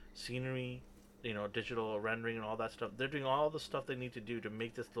of scenery, you know, digital rendering and all that stuff. They're doing all the stuff they need to do to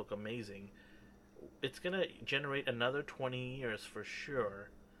make this look amazing. it's gonna generate another 20 years for sure,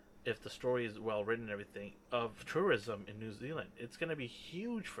 if the story is well written and everything, of tourism in New Zealand. It's gonna be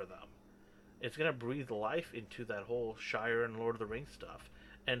huge for them. It's gonna breathe life into that whole Shire and Lord of the Rings stuff,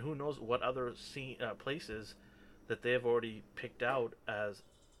 and who knows what other places that they have already picked out as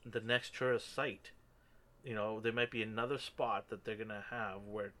the next tourist site. There might be another spot that they're gonna have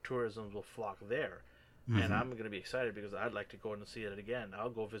where tourism will flock there, and I'm gonna be excited because I'd like to go and see it again. I'll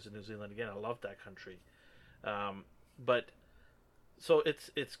go visit New Zealand again. I love that country, but so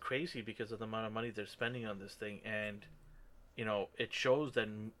it's crazy because of the amount of money they're spending on this thing, and it shows that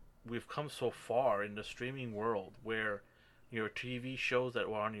we've come so far in the streaming world where your TV shows that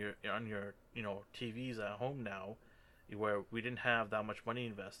were on your TVs at home now, where we didn't have that much money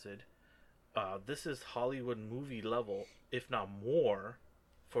invested. This is Hollywood movie level, if not more,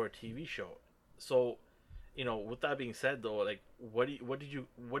 for a TV show. So, with that being said, though, like, what do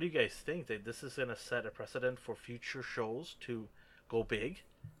you guys think that this is gonna set a precedent for future shows to go big?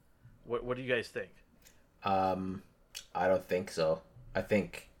 What do you guys think? I don't think so. I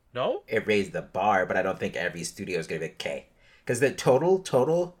think no, it raised the bar, but I don't think every studio is gonna be okay. Because the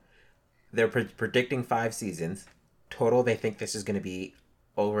total, they're predicting 5 seasons. Total, they think this is gonna be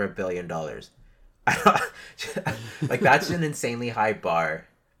over $1 billion. Like, that's an insanely high bar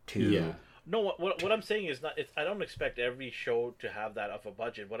to. Yeah. No, what I'm saying is not. I don't expect every show to have that of a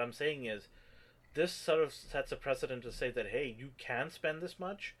budget. What I'm saying is, this sort of sets a precedent to say that, hey, you can spend this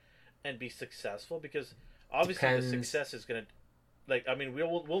much and be successful, because obviously Depends. the success is gonna, like, I mean,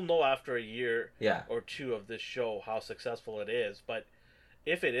 we'll know after a year Yeah. or two of this show how successful it is. But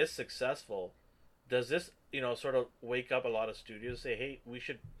if it is successful, does this sort of wake up a lot of studios, say, hey, we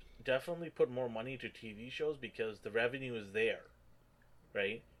should definitely put more money into TV shows because the revenue is there,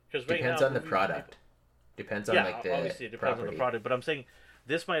 right? Because right Depends now, on the product. Depends on, yeah, like, the obviously it depends on property. the product. But I'm saying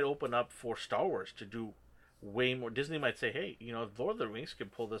this might open up for Star Wars to do way more. Disney might say, hey, if Lord of the Rings can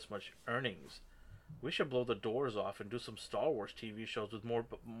pull this much earnings, we should blow the doors off and do some Star Wars TV shows with more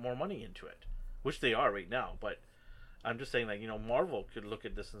money into it, which they are right now. But I'm just saying, like, Marvel could look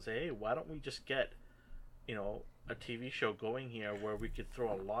at this and say, hey, why don't we just get a TV show going here where we could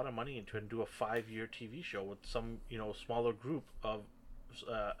throw a lot of money into it and do a 5-year TV show with some smaller group of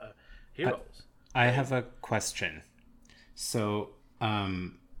heroes. I have a question. So,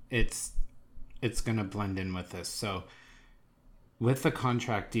 it's gonna blend in with this. So, with the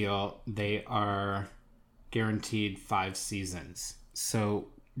contract deal, they are guaranteed 5 seasons. So,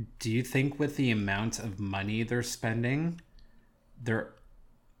 do you think with the amount of money they're spending, they're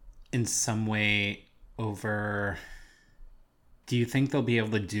in some way over? Do you think they'll be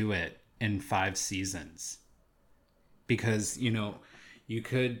able to do it in 5 seasons? Because, you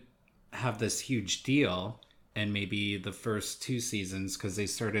could have this huge deal and maybe the first 2 seasons, because they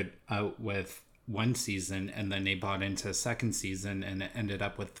started out with 1 season and then they bought into a second season and it ended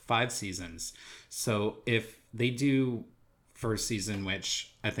up with 5 seasons. So if they do first season,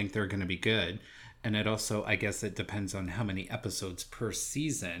 which I think they're going to be good, and it also, I guess it depends on how many episodes per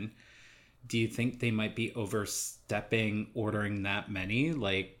season, do you think they might be overstepping ordering that many?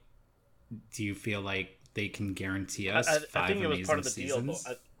 Like, do you feel like they can guarantee us I think it was part of the seasons?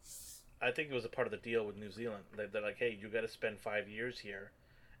 deal. I think it was a part of the deal with New Zealand. They're like, hey, you got to spend 5 years here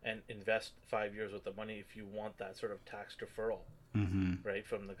and invest 5 years with the money if you want that sort of tax deferral, right,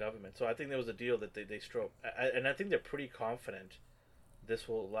 from the government. So I think there was a deal that they struck. And I think they're pretty confident this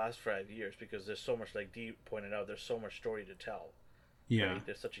will last 5 years because there's so much, like Dee pointed out, there's so much story to tell. Yeah. Right?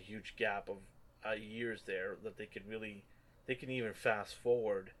 There's such a huge gap of years there that they can even fast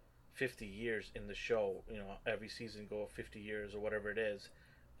forward 50 years in the show, every season go 50 years or whatever it is,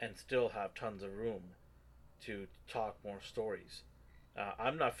 and still have tons of room to talk more stories.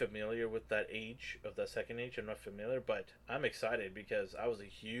 I'm not familiar with that age of the second age. I'm not familiar, but I'm excited because I was a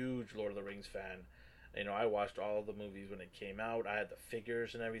huge Lord of the Rings fan. I watched all of the movies when it came out. I had the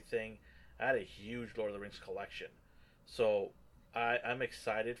figures and everything. I had a huge Lord of the Rings collection. So I'm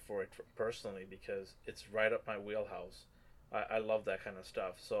excited for it personally because it's right up my wheelhouse. I love that kind of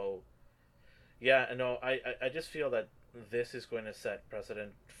stuff. So, yeah, I just feel that this is going to set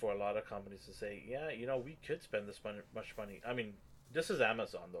precedent for a lot of companies to say, yeah, we could spend this much money. I mean, this is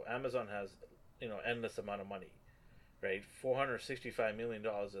Amazon, though. Amazon has, endless amount of money, right? $465 million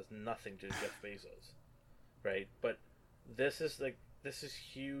is nothing to Jeff Bezos, right? But this is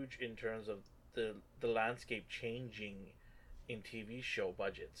huge in terms of the landscape changing in TV show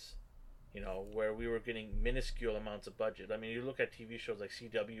budgets, where we were getting minuscule amounts of budget. I mean, you look at TV shows like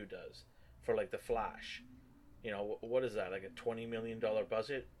CW does for, like, The Flash. What is that, like a $20 million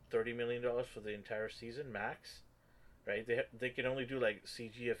budget, $30 million for the entire season max? right? They can only do like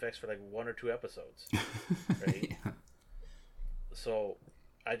CG effects for like 1 or 2 episodes, right? Yeah. So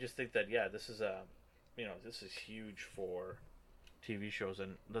I just think that yeah, this is this is huge for TV shows,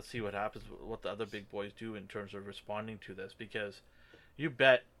 and let's see what happens, what the other big boys do in terms of responding to this, because you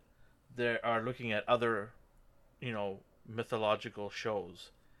bet they are looking at other, mythological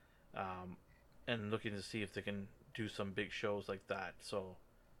shows, um, and looking to see if they can do some big shows like that. So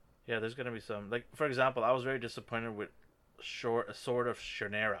yeah, there's gonna be some, like, for example, I was very disappointed with Sword of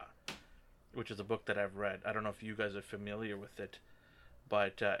Shannara, which is a book that I've read. I don't know if you guys are familiar with it,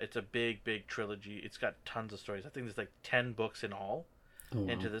 but it's a big trilogy. It's got tons of stories. I think there's like 10 books in all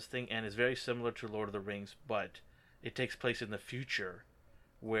into this thing, and it's very similar to Lord of the Rings, but it takes place in the future,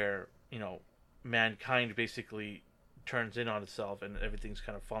 where mankind basically turns in on itself and everything's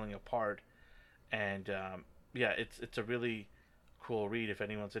kind of falling apart. And yeah, it's a really cool read if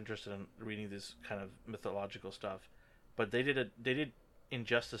anyone's interested in reading this kind of mythological stuff. But they did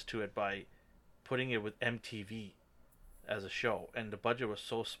injustice to it by putting it with MTV as a show, and the budget was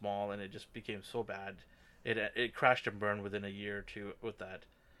so small, and it just became so bad. It crashed and burned within a year or two with that.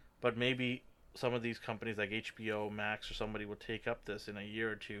 But maybe some of these companies like HBO Max or somebody will take up this in a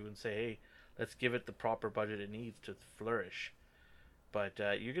year or two and say, hey, let's give it the proper budget it needs to flourish. But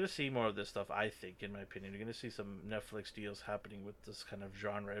you're going to see more of this stuff, I think, in my opinion. You're going to see some Netflix deals happening with this kind of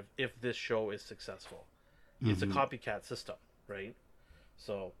genre if this show is successful. It's a copycat system, right?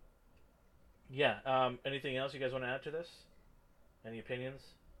 So, yeah. Anything else you guys want to add to this? Any opinions?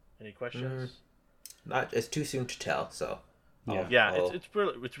 Any questions? Not. It's too soon to tell. So. Yeah,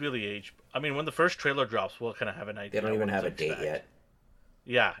 it's really aged. I mean, when the first trailer drops, we'll kind of have an idea. They don't even have a date yet.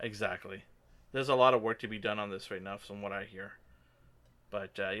 Yeah, exactly. There's a lot of work to be done on this right now, from what I hear.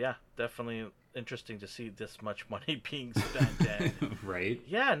 But yeah, definitely interesting to see this much money being spent. And right?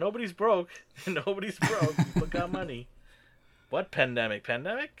 Yeah, nobody's broke. Nobody's broke. People got money. What pandemic?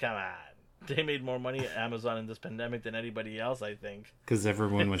 Pandemic? Come on. They made more money at Amazon in this pandemic than anybody else, I think. Because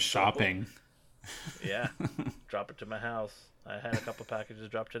everyone was shopping. Yeah. Drop it to my house. I had a couple packages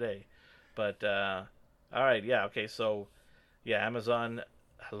drop today. But, all right. Yeah. Okay. So, yeah, Amazon,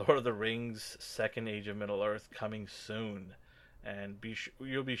 Lord of the Rings, Second Age of Middle-earth coming soon. And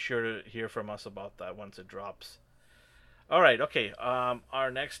you'll be sure to hear from us about that once it drops. All right. Okay.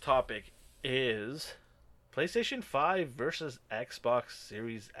 Our next topic is PlayStation 5 versus Xbox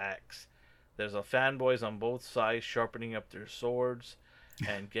Series X. There's a fanboys on both sides sharpening up their swords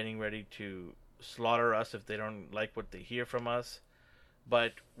and getting ready to slaughter us if they don't like what they hear from us.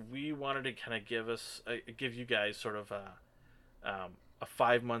 But we wanted to kind of give you guys sort of a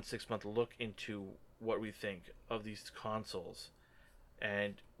 5-month, 6-month look into what we think of these consoles,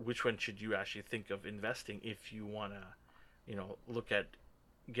 and which one should you actually think of investing if you want to, look at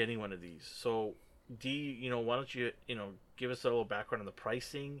getting one of these. So, D, why don't you, give us a little background on the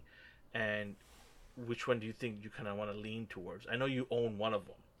pricing, and which one do you think you kind of want to lean towards? I know you own one of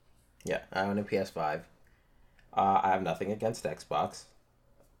them. Yeah, I own a PS5. I have nothing against Xbox.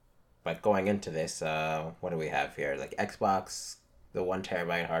 But going into this, what do we have here? Like, Xbox, the 1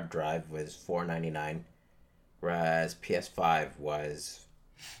 terabyte hard drive was $499, whereas PS5 was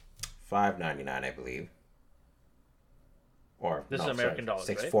 $599, I believe. Or this is American dollars,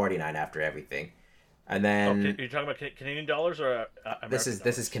 $649 right? After everything. And then you're talking about Canadian dollars or American dollars?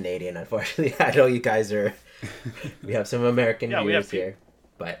 This is Canadian, unfortunately. I know you guys are. We have some American viewers here,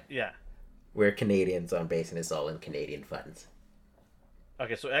 but yeah, we're Canadians, so I'm basing this all in Canadian funds.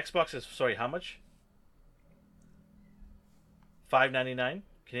 Okay, so Xbox is how much? $599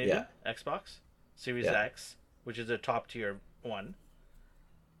 Canadian. Yeah. Xbox Series X, which is a top tier one,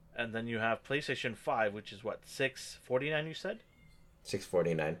 and then you have PlayStation 5, which is what, $649? You said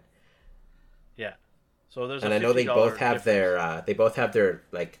 $649. Yeah. So there's and I know they both have their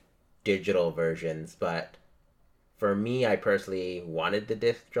like digital versions, but for me, I personally wanted the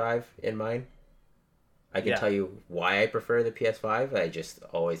disc drive in mine. I can tell you why I prefer the PS5. I just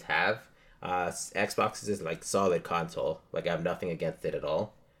always have. Xbox is like solid console. Like, I have nothing against it at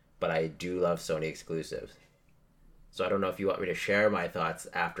all, but I do love Sony exclusives. So I don't know if you want me to share my thoughts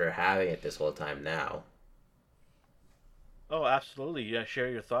after having it this whole time now. Oh, absolutely. Yeah, share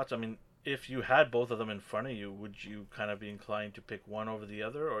your thoughts. I mean, if you had both of them in front of you, would you kind of be inclined to pick one over the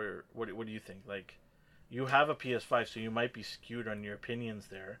other, or what do you think? Like, you have a PS5, so you might be skewed on your opinions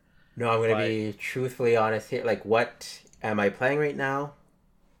there. No, I'm going to be truthfully honest here. Like, what am I playing right now?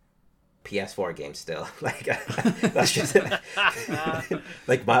 PS4 games still. Like, that's just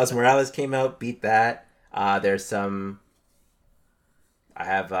like Miles Morales came out, beat that. There's some. I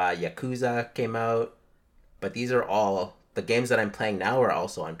have Yakuza came out, but these are all the games that I'm playing now are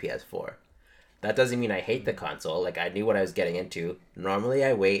also on PS4. That doesn't mean I hate the console. Like, I knew what I was getting into. Normally,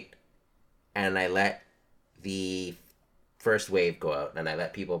 I wait and I let the first wave go out and I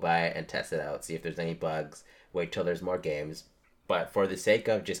let people buy it and test it out, see if there's any bugs, wait till there's more games. But for the sake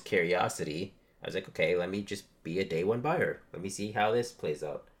of just curiosity, I was like, okay, let me just be a day one buyer. Let me see how this plays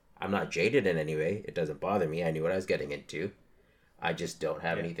out. I'm not jaded in any way. It doesn't bother me. I knew what I was getting into. I just don't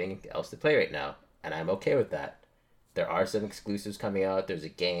have anything else to play right now. And I'm okay with that. There are some exclusives coming out. There's a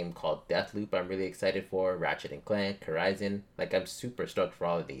game called Deathloop I'm really excited for. Ratchet and Clank, Horizon. Like, I'm super stoked for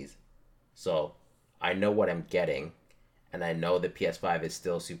all of these. So, I know what I'm getting. And I know the PS5 is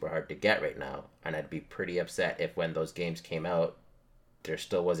still super hard to get right now. And I'd be pretty upset if when those games came out, there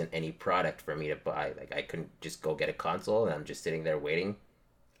still wasn't any product for me to buy. Like, I couldn't just go get a console and I'm just sitting there waiting.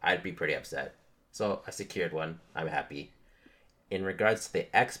 I'd be pretty upset. So, I secured one. I'm happy. In regards to the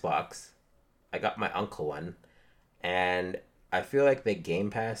Xbox, I got my uncle one. And I feel like the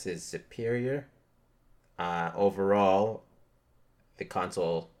Game Pass is superior. Overall, the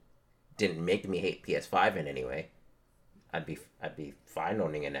console didn't make me hate PS5 in any way. I'd be fine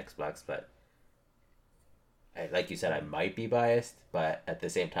owning an Xbox, but like you said, I might be biased. But at the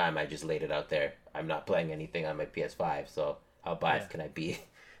same time, I just laid it out there. I'm not playing anything on my PS5, so how biased can I be?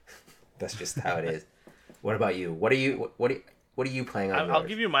 That's just how it is. What about you? What are you playing on? I'll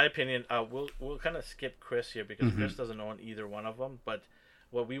give you my opinion. We'll kind of skip Chris here because Chris doesn't own either one of them. But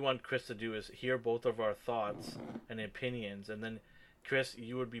what we want Chris to do is hear both of our thoughts and opinions, and then Chris,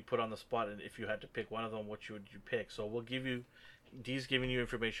 you would be put on the spot, and if you had to pick one of them, which would you pick? So we'll give you, Dee's giving you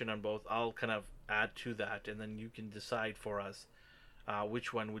information on both. I'll kind of add to that, and then you can decide for us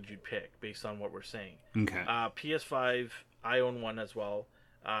which one would you pick based on what we're saying. Okay. PS5, I own one as well.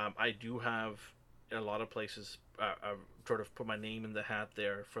 I do have a lot of places sort of put my name in the hat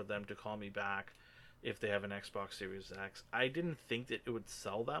there for them to call me back if they have an Xbox Series X. I didn't think that it would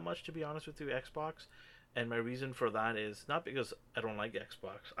sell that much, to be honest with you, Xbox. And my reason for that is not because I don't like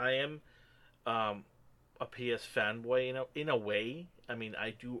Xbox. I am a PS fanboy in a way. I mean,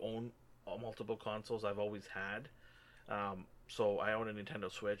 I do own multiple consoles. I've always had. So I own a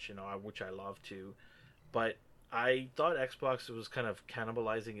Nintendo Switch, which I love too. But I thought Xbox was kind of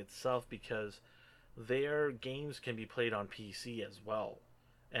cannibalizing itself because their games can be played on PC as well.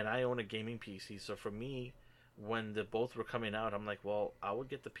 And I own a gaming PC, so for me, when the both were coming out, I'm like, well, I would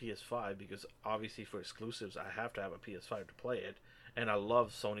get the PS5 because obviously for exclusives, I have to have a PS5 to play it. And I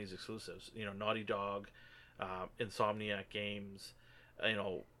love Sony's exclusives. Naughty Dog, Insomniac Games,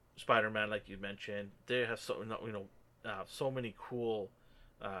 Spider-Man, like you mentioned. They have so many cool,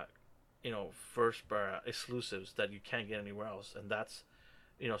 first exclusives that you can't get anywhere else. And that's,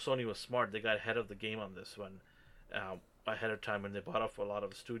 Sony was smart. They got ahead of the game on this one, ahead of time when they bought up a lot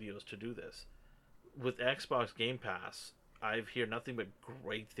of studios to do this. With Xbox Game Pass, I've heard nothing but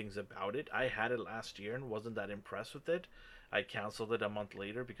great things about it. I had it last year and wasn't that impressed with it. I canceled it a month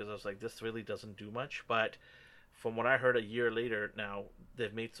later because I was like, this really doesn't do much. But from what I heard a year later now,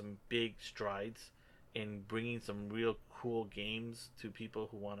 they've made some big strides in bringing some real cool games to people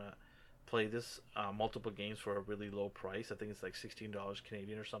who want to play this, multiple games for a really low price. I think it's like $16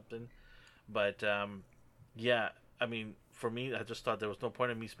 Canadian or something. But yeah, I mean, for me, I just thought there was no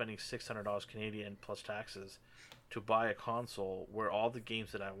point in me spending $600 Canadian plus taxes to buy a console where all the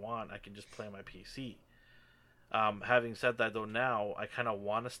games that I want I can just play on my PC. Having said that, though, now I kind of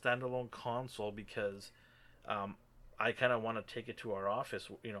want a standalone console because I kind of want to take it to our office,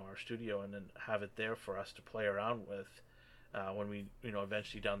 our studio, and then have it there for us to play around with when we,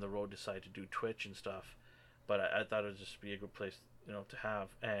 eventually down the road decide to do Twitch and stuff. But I thought it would just be a good place, to have.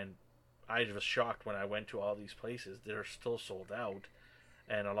 And I was shocked when I went to all these places. They're still sold out.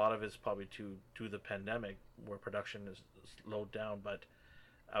 And a lot of it's probably to the pandemic where production is slowed down. But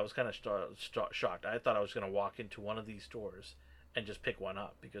I was kind of shocked. I thought I was going to walk into one of these stores and just pick one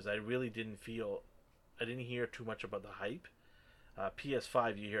up because I really didn't hear too much about the hype.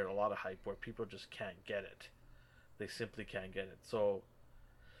 PS5, you hear a lot of hype where people just can't get it. They simply can't get it. So,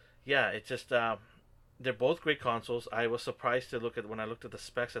 yeah, it's just they're both great consoles. I was surprised to when I looked at the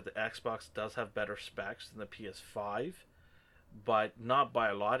specs that the Xbox does have better specs than the PS5, but not by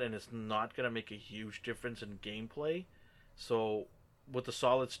a lot, and it's not going to make a huge difference in gameplay. So, with the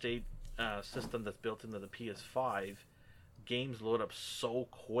solid state system that's built into the PS5, games load up so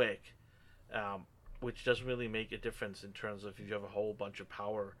quick, which doesn't really make a difference in terms of if you have a whole bunch of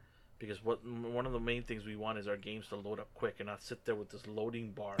power. Because one of the main things we want is our games to load up quick and not sit there with this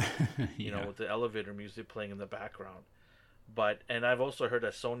loading bar, with the elevator music playing in the background. And I've also heard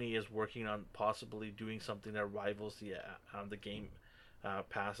that Sony is working on possibly doing something that rivals the Game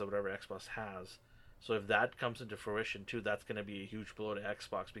Pass or whatever Xbox has, So if that comes into fruition too, that's going to be a huge blow to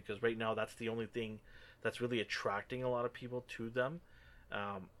Xbox, because right now that's the only thing that's really attracting a lot of people to them.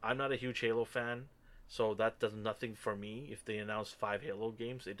 I'm not a huge Halo fan, so that does nothing for me. If they announce 5 Halo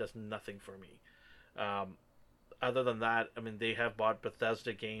games, it does nothing for me. Other than that, I mean, they have bought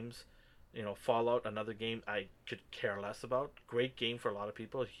Bethesda games. Fallout, another game I could care less about. Great game for a lot of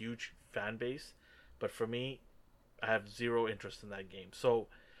people, huge fan base, but for me, I have zero interest in that game. So,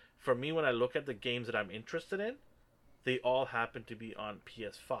 for me, when I look at the games that I'm interested in, they all happen to be on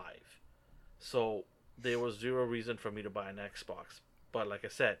PS5. So, there was zero reason for me to buy an Xbox. But like I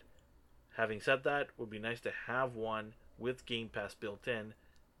said, having said that, it would be nice to have one with Game Pass built in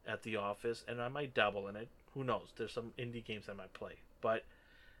at the office, and I might dabble in it. Who knows? There's some indie games I might play. But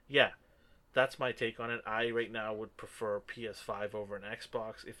yeah, that's my take on it. I right now would prefer PS5 over an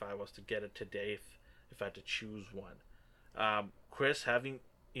Xbox if I was to get it today, if I had to choose one. Chris,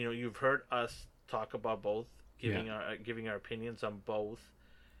 you've heard us talk about both, giving our opinions on both.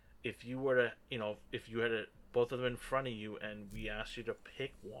 If you were to, if you had both of them in front of you and we asked you to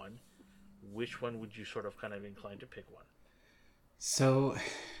pick one, which one would you sort of kind of inclined to pick one? So,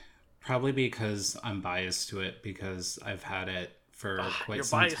 probably because I'm biased to it, because I've had it for quite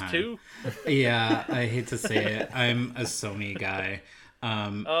some time. You're biased too? Yeah, I hate to say it. I'm a Sony guy.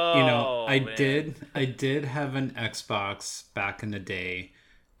 I did have an Xbox back in the day,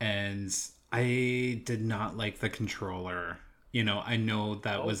 and I did not like the controller. I know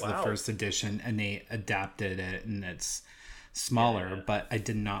that was the first edition, and they adapted it, and it's smaller, but I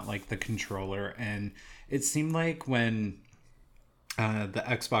did not like the controller. And it seemed like when the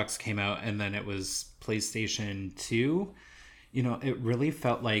Xbox came out and then it was PlayStation 2, it really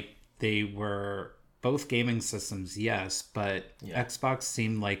felt like they were both gaming systems, yes, but Xbox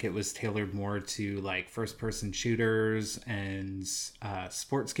seemed like it was tailored more to like first-person shooters and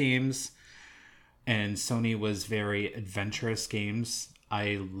sports games, and Sony was very adventurous games.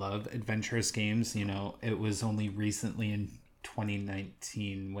 I love adventurous games. It was only recently in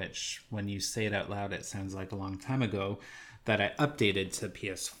 2019, which when you say it out loud, it sounds like a long time ago, that I updated to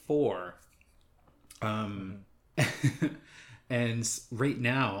PS4. And right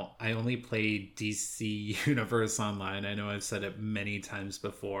now, I only play DC Universe Online. I know I've said it many times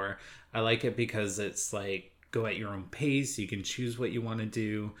before. I like it because it's like, go at your own pace. You can choose what you want to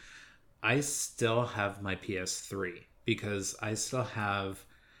do. I still have my PS3 because I still have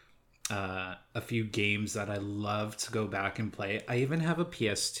a few games that I love to go back and play. I even have a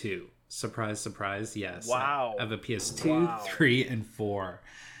PS2. Surprise, surprise. Yes. Wow. I have a PS2, 3, and 4.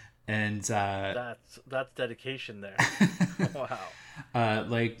 And that's dedication there. Wow.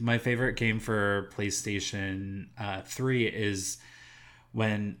 Like my favorite game for PlayStation 3 is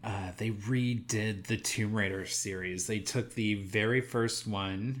when they redid the Tomb Raider series. They took the very first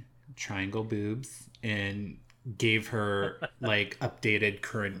one, Triangle Boobs, and gave her like updated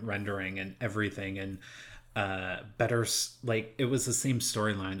current rendering and everything, and better, like it was the same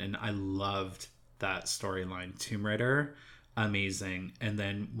storyline, and I loved that storyline. Tomb Raider, amazing. And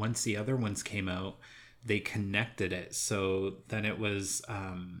then once the other ones came out, they connected it, so then it was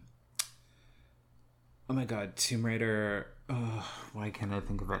oh my god, Tomb Raider, why can't I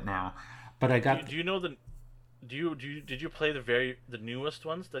think of it now? But I got do you know the did you play the newest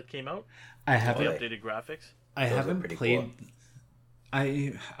ones that came out? I haven't. The updated graphics? I haven't played. Cool.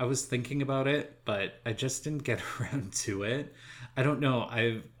 I was thinking about it, but I just didn't get around to it. I don't know.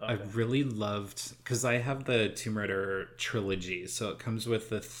 I've really loved, because I have the Tomb Raider trilogy, so it comes with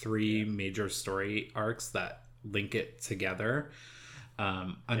the 3 major story arcs that link it together.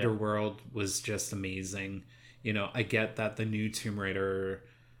 Underworld was just amazing. I get that the new Tomb Raider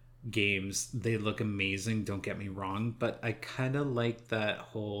games, they look amazing, don't get me wrong, but I kind of like that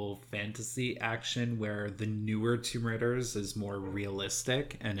whole fantasy action where the newer Tomb Raiders is more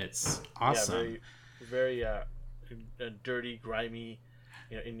realistic, and it's awesome. Very dirty, grimy,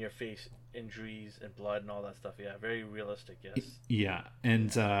 in your face injuries and blood and all that stuff. Yeah, very realistic. Yes. Yeah,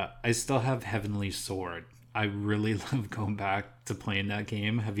 and I still have Heavenly Sword. I really love going back to playing that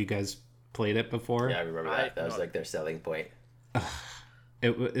game. Have you guys played it before? Yeah, I remember that. That was like their selling point.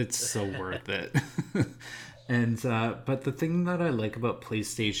 It's so worth it. And but the thing that I like about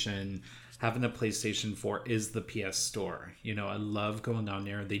PlayStation, having a PlayStation 4, is the PS Store. I love going on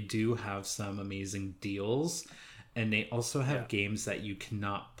there. They do have some amazing deals, and they also have games that you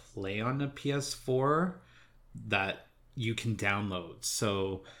cannot play on the PS4 that you can download.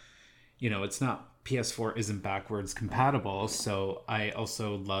 So, it's not, PS4 isn't backwards compatible, so I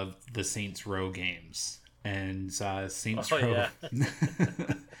also love the Saints Row games. And Saints Row. Yeah.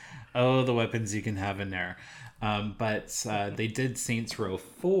 Oh, the weapons you can have in there. But they did Saints Row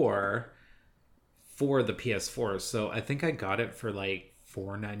 4 for the PS4. So I think I got it for like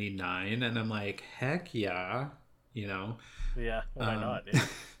 $4.99, and I'm like, heck yeah, you know. Yeah, why not? Yeah.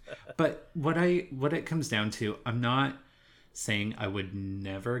 But what it comes down to, I'm not saying I would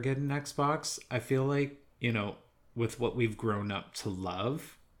never get an Xbox. I feel like, you know, with what we've grown up to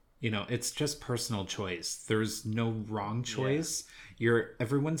love, you know, it's just personal choice. There's no wrong choice.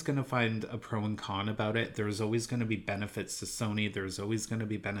 Everyone's going to find a pro and con about it. There's always going to be benefits to Sony. There's always going to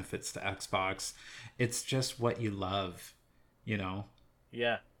be benefits to Xbox. It's just what you love, you know?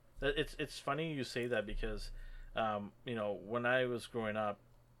 Yeah. It's funny you say that because, you know, when I was growing up,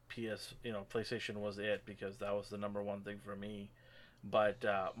 PlayStation was it because that was the number one thing for me. But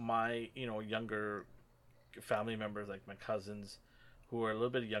my, you know, younger family members, like my cousins, who are a little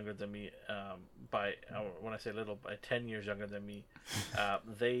bit younger than me, when I say little, by 10 years younger than me,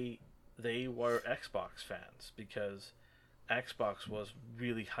 they were Xbox fans because Xbox was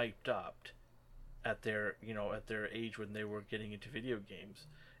really hyped up at their age when they were getting into video games.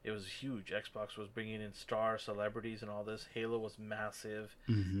 It was huge. Xbox was bringing in star celebrities and all this. Halo was massive.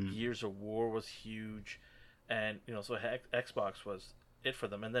 Mm-hmm. Gears of War was huge, and you know, so Xbox was it for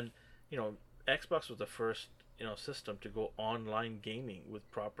them. And then, you know, Xbox was the first, you know, system to go online gaming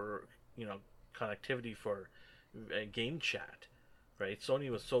with proper, you know, connectivity for game chat, right? Sony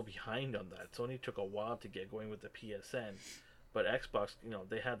was so behind on that. Sony took a while to get going with the PSN, but Xbox, you know,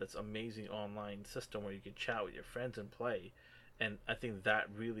 they had this amazing online system where you could chat with your friends and play, and I think that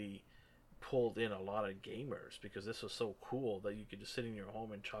really pulled in a lot of gamers because this was so cool that you could just sit in your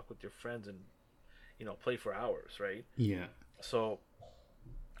home and talk with your friends and, you know, play for hours, right? Yeah. So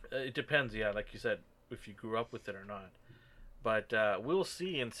it depends, yeah, like you said, if you grew up with it or not. But we'll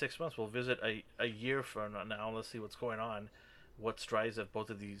see in 6 months. We'll visit a year from now. Let's see what's going on, what strides that both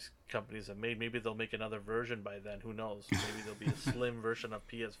of these companies have made. Maybe they'll make another version by then. Who knows? Maybe there'll be a slim version of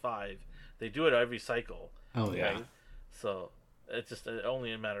PS5. They do it every cycle. Oh, yeah. Right? So it's just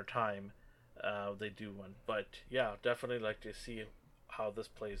only a matter of time they do one. But yeah, definitely like to see how this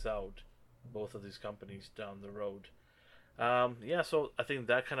plays out, both of these companies down the road. Yeah, so I think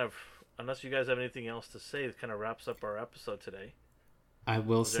that kind of, unless you guys have anything else to say, it kind of wraps up our episode today. I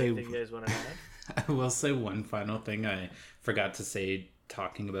will say, anything you guys want to add? I will say one final thing I forgot to say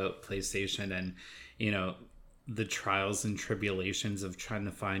talking about PlayStation and, you know, the trials and tribulations of trying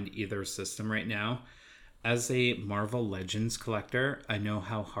to find either system right now. As a Marvel Legends collector, I know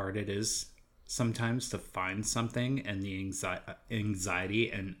how hard it is sometimes to find something, and the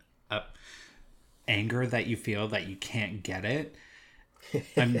anxiety and anger that you feel that you can't get it.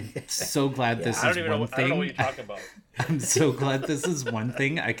 I'm so glad this is one thing. I don't know what you're talking about. I'm so glad this is one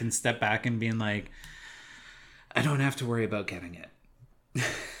thing I can step back and being like, I don't have to worry about getting it.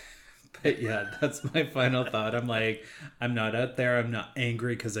 But yeah, that's my final thought. I'm like, I'm not out there. I'm not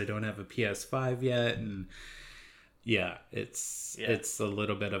angry because I don't have a PS5 yet. And yeah, it's a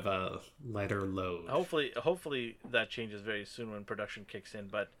little bit of a lighter load. Hopefully that changes very soon when production kicks in.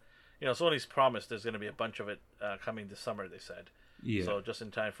 But, you know, Sony's promised there's going to be a bunch of it coming this summer, they said. Yeah. So just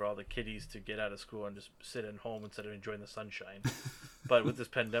in time for all the kiddies to get out of school and just sit at home instead of enjoying the sunshine. But with this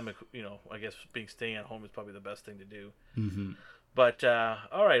pandemic, you know, I guess staying at home is probably the best thing to do. Mm-hmm. But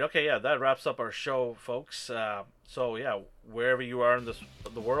all right, okay, yeah, that wraps up our show, folks. So yeah, wherever you are in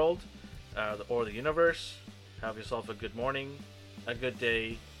the world or the universe, have yourself a good morning, a good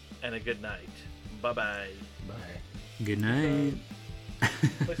day, and a good night. Bye-bye. Bye. Good night.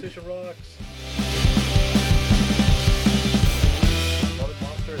 PlayStation rocks.